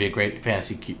 He's going to be a great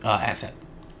fantasy asset.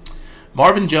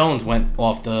 Marvin Jones went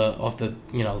off the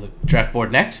draft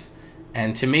board next,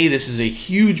 and to me this is a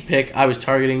huge pick. I was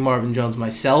targeting Marvin Jones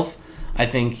myself. I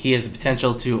think he has the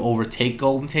potential to overtake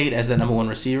Golden Tate as the number 1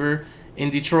 receiver in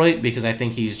Detroit, because I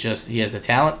think he has the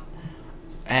talent,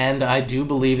 and I do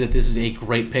believe that this is a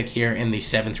great pick here in the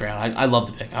 7th round. I love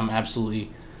the pick. I'm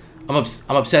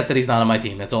upset that he's not on my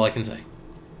team. That's all I can say.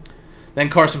 Then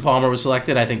Carson Palmer was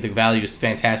selected. I think the value is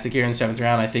fantastic here in the 7th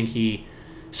round. I think he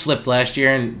slipped last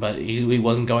year, but he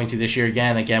wasn't going to this year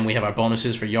again. Again, we have our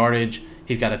bonuses for yardage.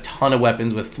 He's got a ton of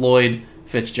weapons with Floyd,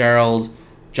 Fitzgerald,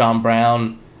 John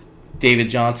Brown, David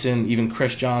Johnson, even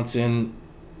Chris Johnson.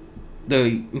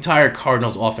 The entire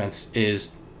Cardinals offense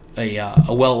is a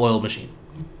well-oiled machine.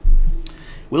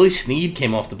 Willie Snead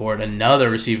came off the board, another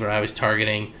receiver I was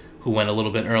targeting who went a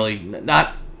little bit early.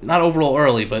 Not overall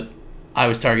early, but I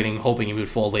was targeting, hoping he would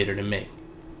fall later than me.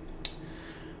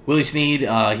 Willie Snead,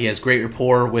 he has great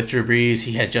rapport with Drew Brees.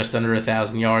 He had just under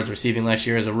 1,000 yards receiving last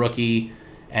year as a rookie,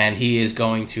 and he is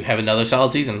going to have another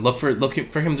solid season. Look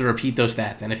for him to repeat those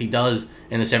stats, and if he does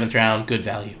in the 7th round, good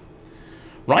value.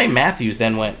 Ryan Matthews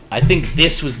then went. I think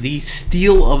this was the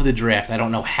steal of the draft. I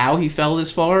don't know how he fell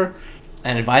this far,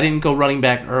 and if I didn't go running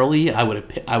back early, I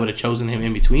would have chosen him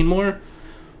in between more.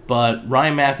 But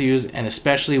Ryan Matthews, and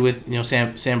especially with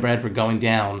Sam Bradford going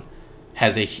down,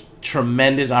 has a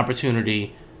tremendous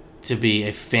opportunity to be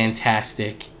a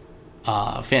fantastic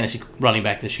fantasy running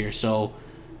back this year. So,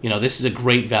 this is a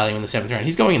great value in the 7th round.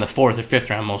 He's going in the 4th or 5th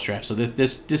round most drafts, so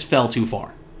this fell too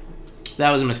far.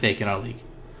 That was a mistake in our league.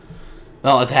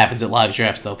 Well, it happens at live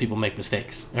drafts, though. People make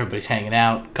mistakes. Everybody's hanging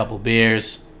out, a couple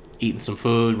beers, eating some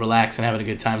food, relaxing, having a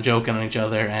good time, joking on each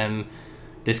other, and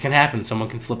this can happen. Someone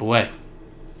can slip away.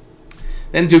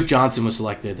 Then Duke Johnson was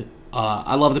selected.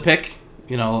 I love the pick.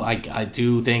 I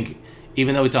do think,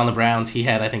 even though it's on the Browns, he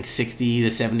had, I think, 60 to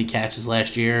 70 catches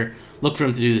last year. Look for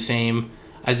him to do the same.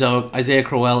 Isaiah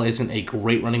Crowell isn't a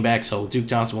great running back, so Duke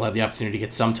Johnson will have the opportunity to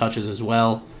get some touches as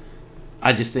well.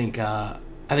 I just think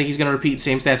he's going to repeat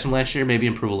same stats from last year, maybe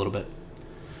improve a little bit.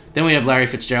 Then we have Larry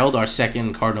Fitzgerald, our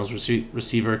second Cardinals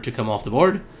receiver to come off the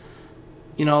board.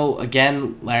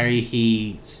 Again, Larry,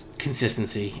 he's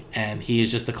consistency, and he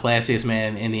is just the classiest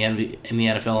man in the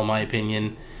NFL, in my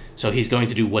opinion. So he's going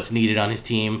to do what's needed on his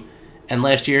team. And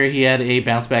last year he had a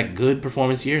bounce back good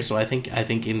performance year, so I think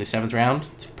in the 7th round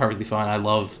it's perfectly fine.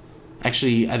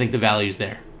 I think the value's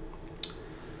there.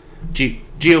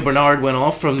 Gio Bernard went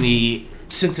off from the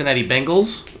Cincinnati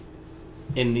Bengals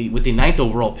with the 9th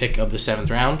overall pick of the 7th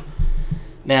round.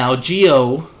 Now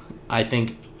Gio, I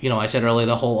think, I said earlier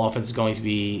the whole offense is going to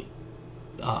be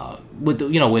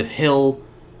with Hill,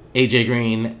 AJ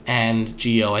Green, and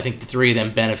Gio. I think the three of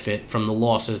them benefit from the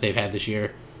losses they've had this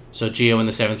year. So Gio in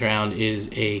the 7th round is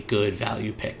a good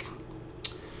value pick.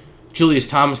 Julius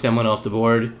Thomas then went off the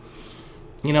board.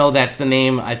 That's the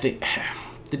name. I think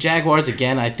the Jaguars,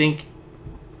 again, I think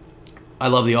I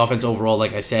love the offense overall,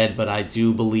 like I said, but I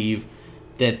do believe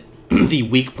that the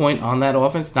weak point on that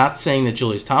offense, not saying that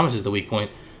Julius Thomas is the weak point,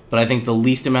 but I think the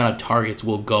least amount of targets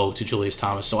will go to Julius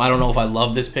Thomas. So I don't know if I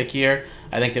love this pick here.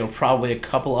 I think there were probably a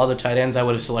couple other tight ends I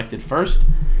would have selected first,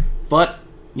 but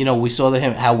we saw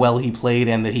how well he played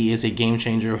and that he is a game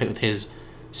changer with his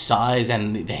size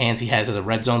and the hands he has as a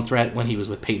red zone threat when he was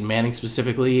with Peyton Manning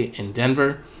specifically in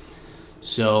Denver.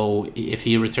 So if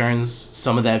he returns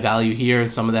some of that value here,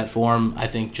 some of that form, I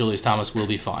think Julius Thomas will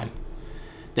be fine.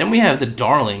 Then we have the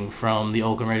darling from the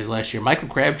Oakland Raiders last year, Michael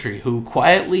Crabtree, who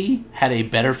quietly had a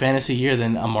better fantasy year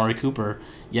than Amari Cooper.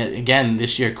 Yet again,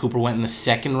 this year Cooper went in the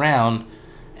 2nd round,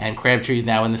 and Crabtree's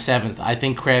now in the 7th. I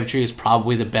think Crabtree is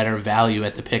probably the better value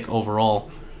at the pick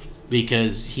overall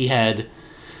because he had,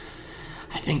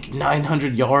 I think,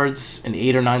 900 yards and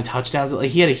 8 or 9 touchdowns.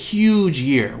 He had a huge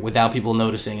year without people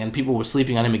noticing, and people were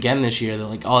sleeping on him again this year. They're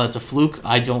like, oh, that's a fluke.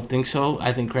 I don't think so.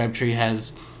 I think Crabtree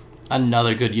has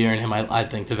another good year in him. I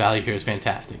think the value here is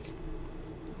fantastic.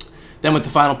 Then with the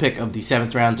final pick of the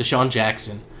 7th round, Deshaun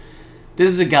Jackson. This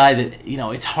is a guy that,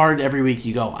 it's hard every week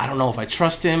you go, I don't know if I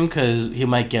trust him because he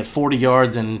might get 40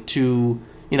 yards and two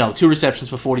receptions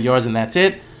for 40 yards and that's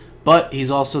it. But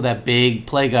he's also that big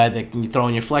play guy that can throw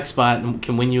in your flex spot and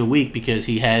can win you a week because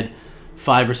he had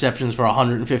 5 receptions for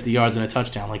 150 yards and a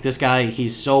touchdown. Like this guy,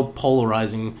 he's so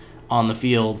polarizing on the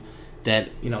field that,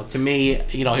 to me,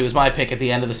 he was my pick at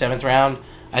the end of the 7th round.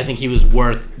 I think he was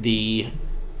worth the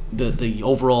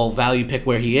overall value pick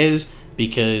where he is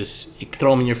because you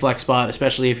throw him in your flex spot,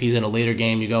 especially if he's in a later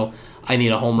game. You go, I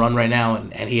need a home run right now,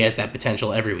 and he has that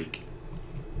potential every week.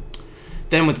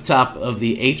 Then with the top of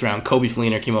the 8th round, Coby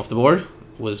Fleener came off the board,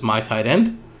 was my tight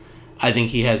end. I think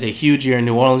he has a huge year in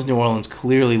New Orleans. New Orleans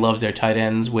clearly loves their tight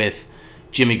ends with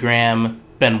Jimmy Graham.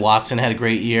 Ben Watson had a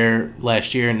great year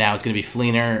last year. Now it's going to be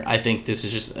Fleener. I think this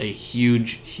is just a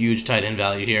huge, huge tight end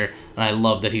value here, and I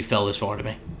love that he fell this far to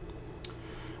me.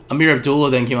 Amir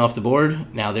Abdullah then came off the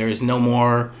board. Now there is no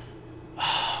more...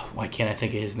 Why can't I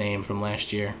think of his name from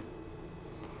last year?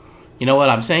 You know what?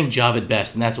 I'm saying Javid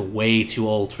Best, and that's way too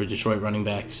old for Detroit running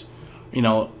backs.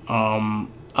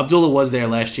 Abdullah was there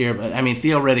last year, but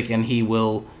Theo Riddick and he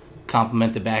will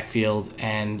complement the backfield,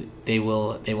 and they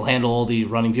will handle all the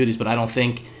running duties. But I don't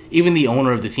think even the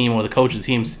owner of the team or the coach of the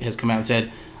team has come out and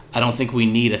said, I don't think we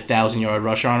need a 1,000-yard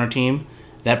rusher on our team.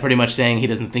 That pretty much saying he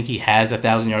doesn't think he has a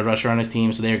 1,000-yard rusher on his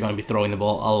team, so they're going to be throwing the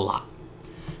ball a lot.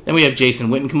 Then we have Jason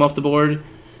Witten come off the board.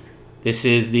 This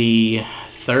is the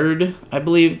 3rd, I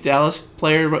believe, Dallas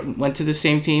player went to the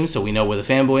same team, so we know where the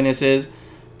fanboyness is.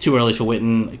 Too early for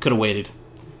Witten. Could have waited.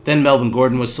 Then Melvin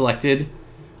Gordon was selected.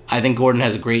 I think Gordon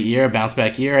has a great year, a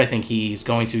bounce-back year. I think he's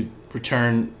going to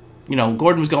return.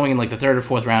 Gordon was going in like the 3rd or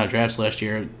 4th round of drafts last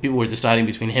year. People were deciding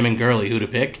between him and Gurley who to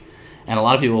pick, and a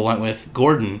lot of people went with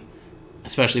Gordon,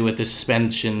 especially with the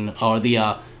suspension or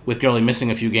with Gurley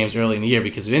missing a few games early in the year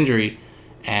because of injury,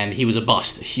 and he was a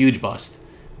bust, a huge bust.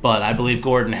 But I believe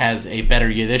Gordon has a better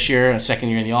year this year, a second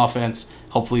year in the offense.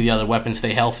 Hopefully the other weapons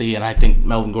stay healthy, and I think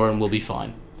Melvin Gordon will be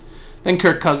fine. Then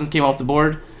Kirk Cousins came off the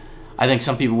board. I think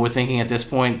some people were thinking at this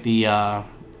point, if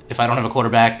I don't have a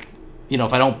quarterback,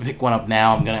 if I don't pick one up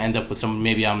now, I'm going to end up with someone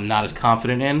maybe I'm not as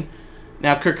confident in.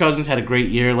 Now, Kirk Cousins had a great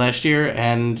year last year,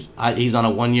 and he's on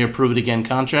a 1-year prove-it-again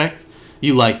contract.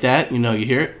 You like that. You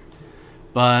hear it.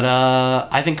 But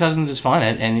I think Cousins is fine.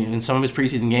 And in some of his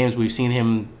preseason games, we've seen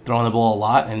him throwing the ball a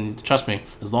lot. And trust me,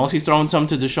 as long as he's throwing some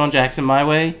to Deshaun Jackson my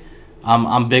way,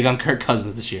 I'm big on Kirk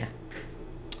Cousins this year.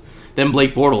 Then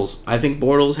Blake Bortles. I think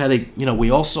Bortles had we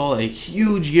all saw a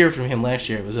huge year from him last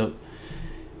year. It was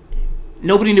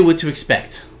nobody knew what to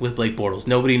expect with Blake Bortles.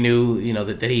 Nobody knew,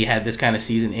 that he had this kind of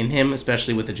season in him,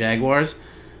 especially with the Jaguars.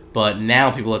 But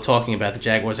now people are talking about the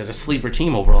Jaguars as a sleeper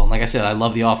team overall. And like I said, I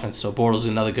love the offense, so Bortles is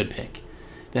another good pick.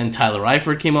 Then Tyler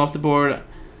Eifert came off the board.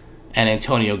 and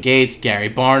Antonio Gates, Gary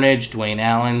Barnidge, Dwayne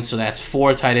Allen. So that's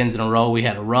 4 tight ends in a row we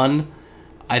had to run.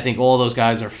 I think all those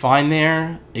guys are fine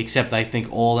there, except I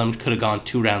think all of them could have gone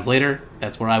 2 rounds later.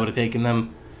 That's where I would have taken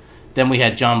them. Then we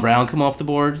had John Brown come off the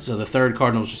board, so the third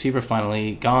Cardinals receiver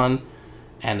finally gone.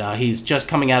 And he's just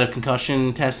coming out of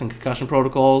concussion tests and concussion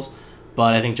protocols,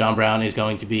 but I think John Brown is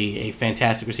going to be a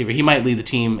fantastic receiver. He might lead the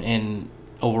team in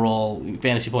overall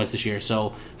fantasy points this year,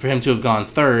 so for him to have gone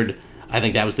third, I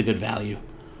think that was the good value.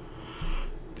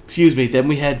 Excuse me. Then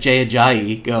we had Jay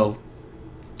Ajayi go,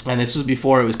 and this was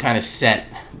before it was kind of set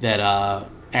that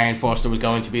Arian Foster was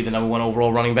going to be the number 1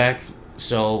 overall running back,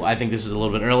 so I think this is a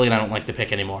little bit early, and I don't like the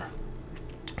pick anymore.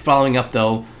 Following up,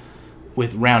 though,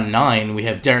 with round 9, we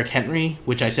have Derrick Henry,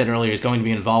 which I said earlier is going to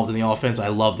be involved in the offense. I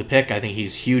love the pick. I think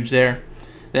he's huge there.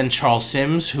 Then Charles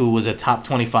Sims, who was a top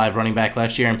 25 running back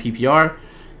last year in PPR,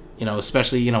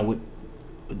 especially, with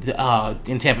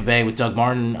in Tampa Bay with Doug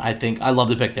Martin. I love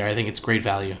the pick there. I think it's great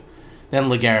value. Then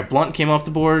LeGarrette Blount came off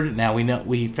the board. Now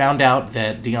we found out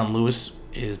that Dion Lewis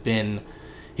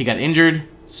he got injured,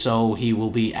 so he will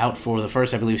be out for the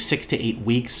first, I believe, 6 to 8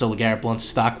 weeks. So LeGarrette Blount's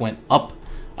stock went up.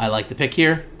 I like the pick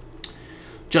here.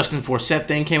 Justin Forsett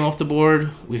then came off the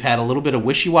board. We've had a little bit of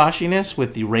wishy-washiness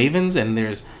with the Ravens, and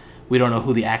we don't know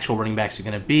who the actual running backs are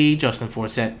going to be. Justin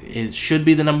Forsett should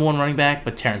be the number 1 running back,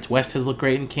 but Terrence West has looked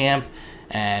great in camp,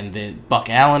 and Buck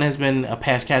Allen has been a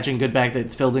pass-catching good back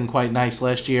that's filled in quite nice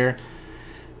last year.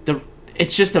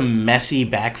 It's just a messy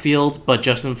backfield, but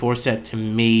Justin Forsett, to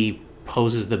me,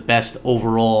 poses the best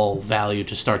overall value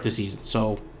to start the season,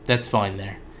 so that's fine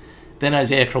there. Then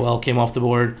Isaiah Crowell came off the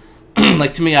board.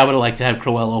 To me, I would have liked to have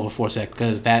Crowell over Forsett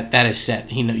because that is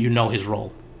set. You know his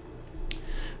role.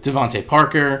 Devontae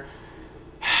Parker,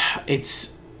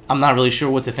 I'm not really sure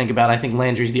what to think about. I think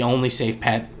Landry's the only safe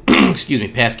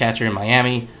pass catcher in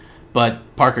Miami,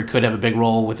 but Parker could have a big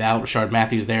role without Rashard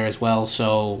Matthews there as well.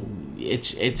 So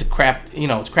it's a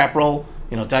crap roll,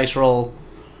 dice roll.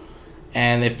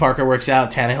 And if Parker works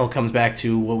out, Tannehill comes back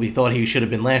to what we thought he should have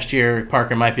been last year.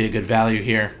 Parker might be a good value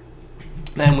here.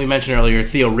 Then we mentioned earlier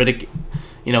Theo Riddick.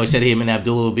 He said him and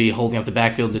Abdullah will be holding up the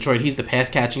backfield in Detroit. He's the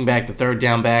pass-catching back, the third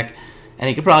down back, and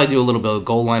he could probably do a little bit of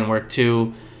goal line work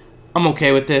too. I'm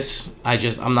okay with this.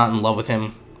 I'm not in love with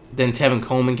him. Then Tevin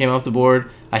Coleman came off the board.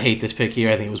 I hate this pick here.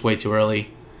 I think it was way too early.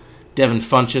 Devin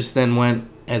Funchess then went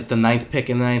as the 9th pick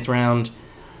in the 9th round.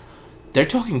 They're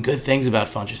talking good things about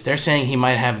Funchess. They're saying he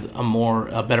might have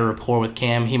a better rapport with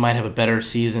Cam. He might have a better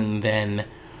season than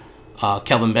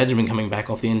Kelvin Benjamin coming back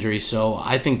off the injury. So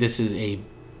I think this is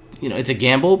it's a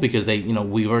gamble because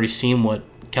we've already seen what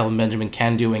Kelvin Benjamin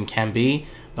can do and can be.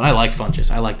 But I like Funchess.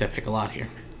 I like that pick a lot here.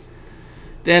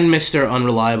 Then Mr.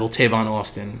 Unreliable Tavon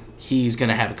Austin. He's going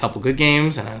to have a couple good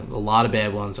games and a lot of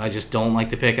bad ones. I just don't like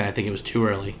the pick, and I think it was too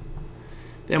early.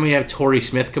 Then we have Torrey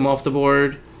Smith come off the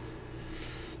board.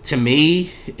 To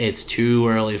me, it's too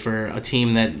early for a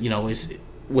team that, is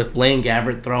with Blaine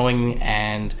Gabbert throwing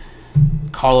and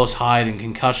Carlos Hyde and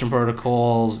concussion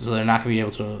protocols, so they're not going to be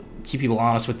able to keep people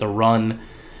honest with the run.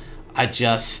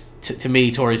 To me,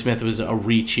 Torrey Smith was a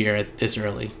reach here at this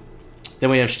early.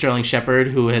 Then we have Sterling Shepard,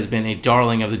 who has been a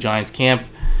darling of the Giants camp,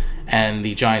 and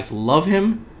the Giants love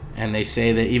him, and they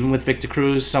say that even with Victor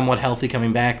Cruz somewhat healthy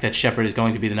coming back, that Shepard is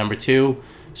going to be the number 2,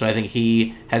 so I think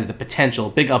he has the potential,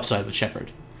 big upside with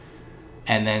Shepard.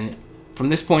 And then from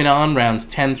this point on, rounds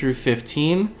 10 through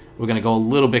 15, we're going to go a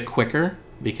little bit quicker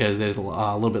because there's a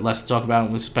little bit less to talk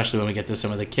about, especially when we get to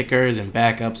some of the kickers and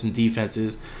backups and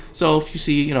defenses. So if you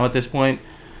see, at this point,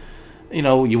 you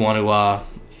want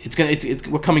to,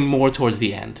 we're coming more towards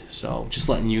the end. So just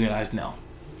letting you guys know.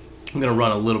 I'm going to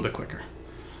run a little bit quicker.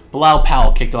 Bilal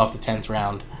Powell kicked off the 10th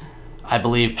round. I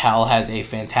believe Powell has a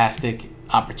fantastic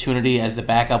opportunity as the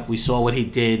backup. We saw what he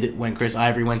did when Chris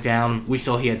Ivory went down. We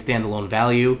saw he had standalone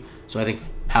value, so I think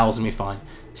Powell's going to be fine.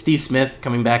 Steve Smith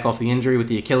coming back off the injury with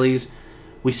the Achilles.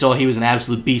 We saw he was an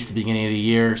absolute beast at the beginning of the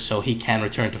year, so he can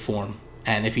return to form.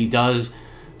 And if he does,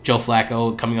 Joe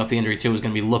Flacco, coming off the injury too, is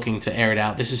going to be looking to air it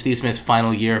out. This is Steve Smith's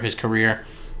final year of his career.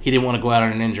 He didn't want to go out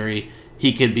on an injury.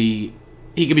 He could be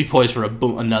poised for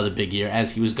another big year,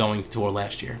 as he was going toward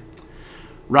last year.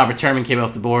 Robert Turman came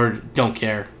off the board. Don't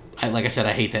care. Like I said,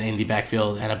 I hate that Indy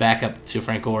backfield, and a backup to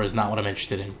Frank Gore is not what I'm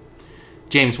interested in.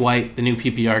 James White, the new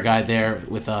PPR guy there,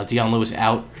 with Dion Lewis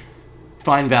out,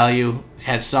 fine value,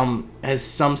 has some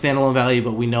standalone value,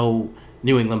 but we know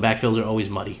New England backfields are always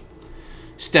muddy.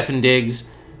 Stefon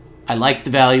Diggs, I liked the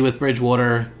value with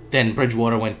Bridgewater. Then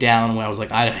Bridgewater went down, where I was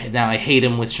like, now I hate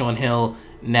him with Sean Hill.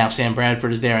 Now Sam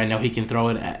Bradford is there. I know he can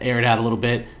air it out a little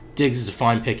bit. Diggs is a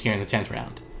fine pick here in the 10th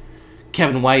round.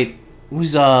 Kevin White,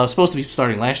 who's supposed to be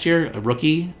starting last year, a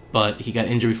rookie, but he got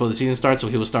injured before the season starts, so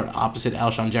he will start opposite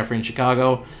Alshon Jeffrey in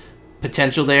Chicago.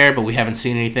 Potential there, but we haven't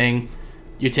seen anything.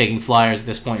 You're taking Flyers at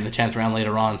this point in the 10th round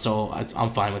later on, so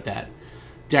I'm fine with that.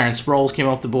 Darren Sproles came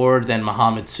off the board, then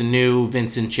Mohamed Sanu,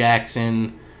 Vincent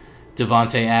Jackson,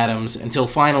 Devontae Adams, until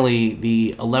finally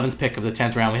the 11th pick of the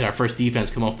 10th round, we had our first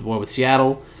defense come off the board with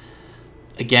Seattle.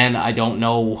 Again, I don't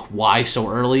know why so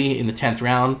early in the 10th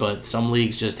round, but some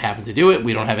leagues just happen to do it.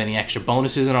 We don't have any extra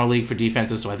bonuses in our league for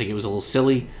defenses, so I think it was a little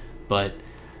silly. But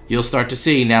you'll start to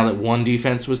see, now that one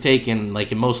defense was taken,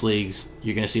 like in most leagues,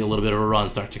 you're going to see a little bit of a run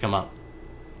start to come up.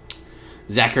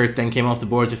 Zach Ertz then came off the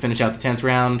board to finish out the 10th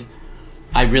round.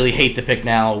 I really hate the pick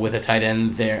now with a tight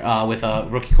end there, with a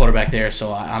rookie quarterback there,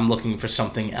 so I'm looking for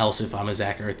something else if I'm a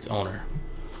Zach Ertz owner.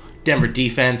 Denver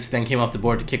defense then came off the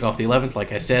board to kick off the 11th.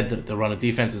 Like I said, the run of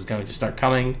defense is going to start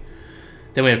coming.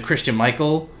 Then we have Christian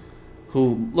Michael,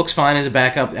 who looks fine as a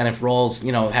backup, and if Rawls,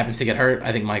 happens to get hurt,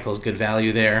 I think Michael's good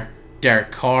value there.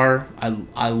 Derek Carr,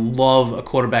 I love a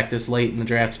quarterback this late in the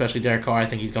draft, especially Derek Carr. I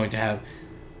think he's going to have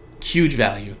huge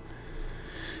value.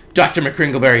 Dr.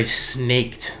 McCringleberry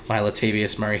snaked my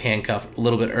Latavius Murray handcuff a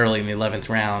little bit early in the 11th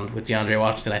round with DeAndre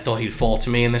Washington. I thought he'd fall to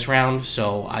me in this round,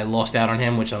 so I lost out on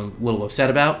him, which I'm a little upset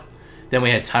about. Then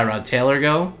we had Tyrod Taylor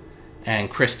go, and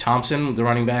Chris Thompson, the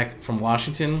running back from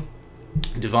Washington.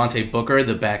 Devontae Booker,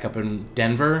 the backup in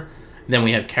Denver. Then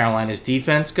we had Carolina's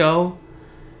defense go.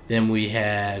 Then we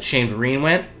had Shane Vereen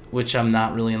went, which I'm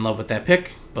not really in love with that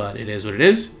pick, but it is what it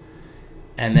is.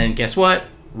 And then guess what?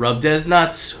 Rub Des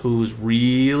Nuts, who's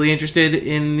really interested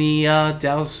in the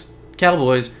Dallas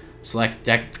Cowboys, selects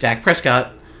Dak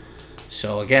Prescott.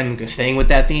 So again, staying with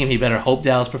that theme, he better hope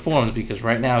Dallas performs, because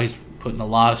right now he's putting a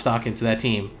lot of stock into that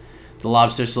team. The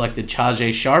Lobster selected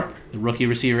Chajay Sharp, the rookie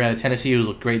receiver out of Tennessee who's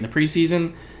looked great in the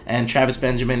preseason, and Travis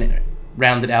Benjamin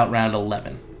rounded out round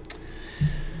 11.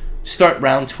 To start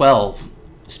round 12,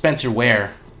 Spencer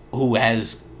Ware, who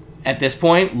has, at this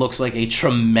point, looks like a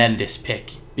tremendous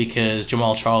pick, because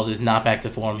Jamal Charles is not back to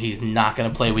form. He's not going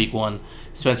to play week 1.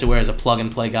 Spencer Ware is a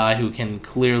plug-and-play guy who can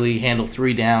clearly handle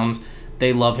 3 downs.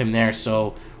 They love him there,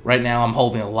 so right now I'm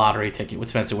holding a lottery ticket with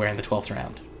Spencer Ware in the 12th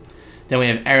round. Then we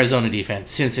have Arizona defense,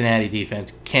 Cincinnati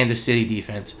defense, Kansas City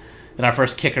defense. Then our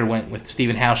first kicker went with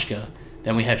Stephen Hauschka.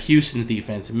 Then we have Houston's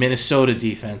defense, Minnesota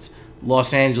defense,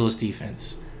 Los Angeles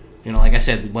defense. Like I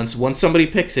said, once somebody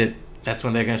picks it, that's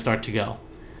when they're going to start to go.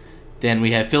 Then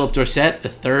we have Philip Dorsett, the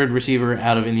third receiver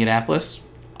out of Indianapolis.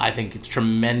 I think it's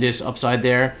tremendous upside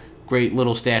there. Great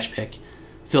little stash pick.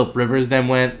 Philip Rivers then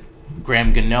went.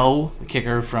 Graham Gano, the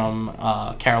kicker from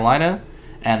Carolina.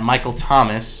 And Michael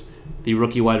Thomas, the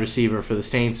rookie wide receiver for the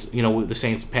Saints. The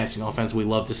Saints passing offense, we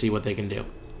love to see what they can do.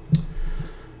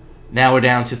 Now we're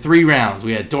down to 3 rounds.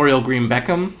 We had Dorial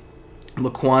Green-Beckham,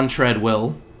 Laquan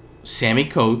Treadwell, Sammy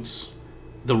Coates,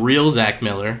 the real Zach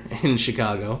Miller in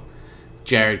Chicago,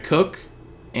 Jared Cook,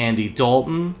 Andy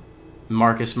Dalton,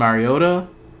 Marcus Mariota,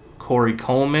 Corey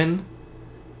Coleman,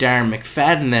 Darren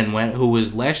McFadden then went, who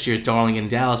was last year's darling in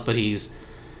Dallas, but he's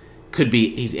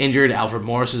injured. Alfred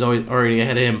Morris is already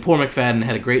ahead of him. Poor McFadden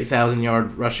had a great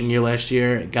 1,000-yard rushing year last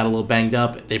year. Got a little banged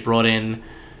up. They brought in,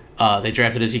 they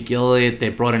drafted Ezekiel Elliott. They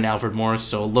brought in Alfred Morris.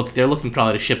 So they're looking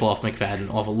probably to ship off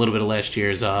McFadden off a little bit of last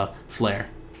year's flair.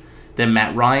 Then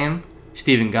Matt Ryan,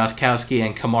 Stephen Gostkowski,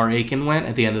 and Kamar Aiken went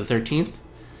at the end of the 13th.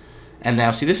 And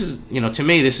now, see, this is, to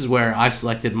me, this is where I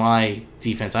selected my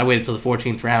defense. I waited till the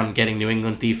 14th round getting New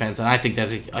England's defense, and I think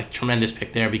that's a tremendous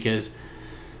pick there, because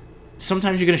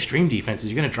sometimes you're going to stream defenses.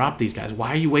 You're going to drop these guys. Why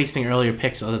are you wasting earlier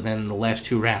picks other than the last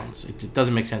 2 rounds? It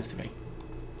doesn't make sense to me.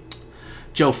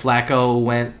 Joe Flacco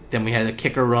went. Then we had a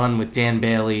kicker run with Dan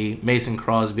Bailey, Mason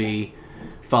Crosby,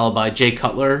 followed by Jay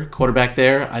Cutler, quarterback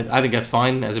there. I think that's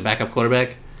fine as a backup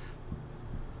quarterback.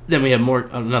 Then we have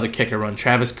another kicker run.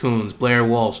 Travis Coons, Blair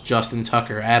Walsh, Justin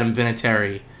Tucker, Adam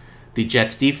Vinatieri. The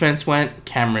Jets defense went.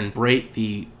 Cameron Brate,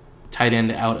 the tight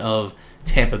end out of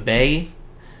Tampa Bay,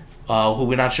 who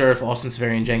we're not sure if Austin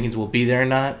Seferian-Jenkins will be there or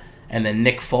not. And then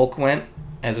Nick Folk went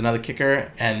as another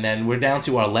kicker. And then we're down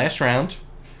to our last round,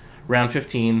 round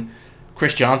 15.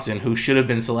 Chris Johnson, who should have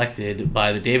been selected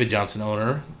by the David Johnson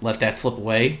owner, let that slip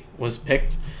away, was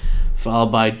picked.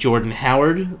 Followed by Jordan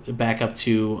Howard, the backup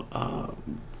to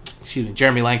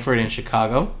Jeremy Langford in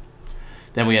Chicago.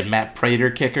 Then we had Matt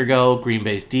Prater, kicker, go, Green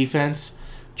Bay's defense.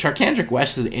 Charkandrick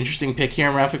West is an interesting pick here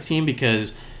in round 15,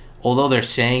 because although they're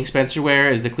saying Spencer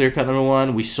Ware is the clear-cut number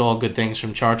 1, we saw good things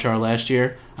from Char last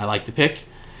year. I like the pick.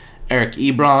 Eric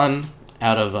Ebron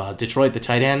out of Detroit, the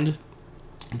tight end.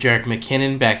 Jerick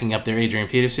McKinnon backing up their Adrian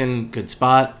Peterson, good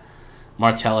spot.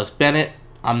 Martellus Bennett,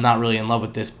 I'm not really in love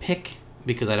with this pick,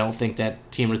 because I don't think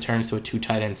that team returns to a 2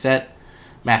 tight end set.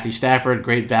 Matthew Stafford,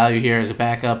 great value here as a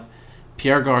backup.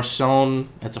 Pierre Garçon,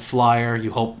 that's a flyer.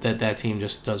 You hope that team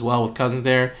just does well with Cousins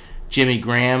there. Jimmy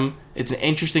Graham, it's an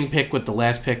interesting pick with the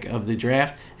last pick of the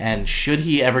draft, and should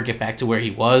he ever get back to where he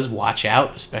was, watch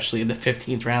out, especially in the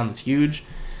 15th round. It's huge.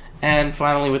 And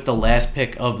finally, with the last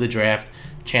pick of the draft,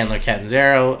 Chandler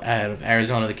Catanzaro out of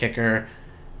Arizona, the kicker.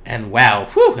 And wow,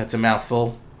 that's a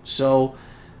mouthful. So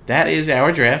that is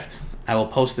our draft. I will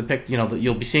post the pic.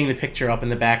 You'll be seeing the picture up in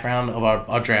the background of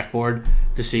our draft board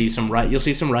to see you'll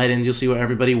see some write-ins. You'll see where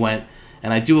everybody went.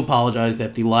 And I do apologize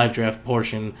that the live draft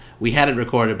portion, we had it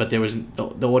recorded, but there was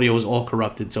the audio was all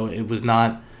corrupted, so it was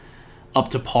not up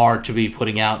to par to be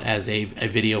putting out as a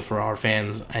video for our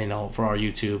fans. For our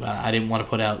YouTube. I didn't want to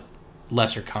put out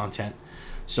lesser content.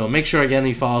 So make sure again that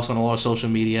you follow us on all our social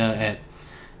media at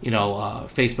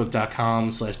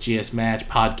Facebook.com/GSMatch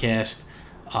podcast.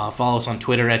 Follow us on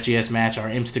Twitter at GSMatch. Our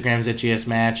Instagram's at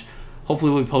GSMatch.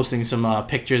 Hopefully we'll be posting some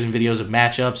pictures and videos of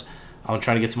matchups. I'll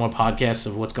try to get some more podcasts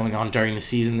of what's going on during the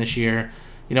season this year.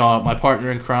 My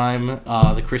partner in crime,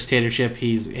 the Chris Tatership,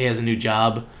 he has a new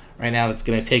job right now that's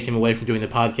going to take him away from doing the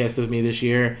podcast with me this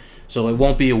year. So it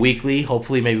won't be a weekly.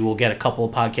 Hopefully maybe we'll get a couple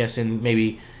of podcasts in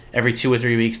maybe every 2 or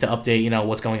 3 weeks to update,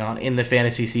 what's going on in the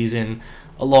fantasy season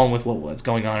along with what's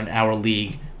going on in our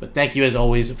league. But thank you as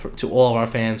always to all of our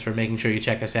fans for making sure you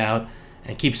check us out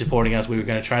and keep supporting us. We were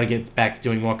going to try to get back to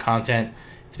doing more content.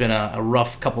 It's been a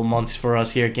rough couple months for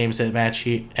us here at Game Set Match,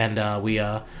 and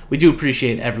we do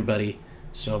appreciate everybody.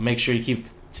 So make sure you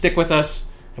stick with us,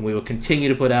 and we will continue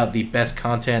to put out the best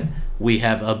content we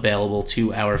have available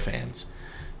to our fans.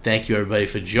 Thank you everybody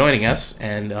for joining us,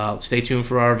 and stay tuned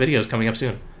for our videos coming up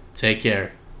soon. Take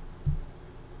care.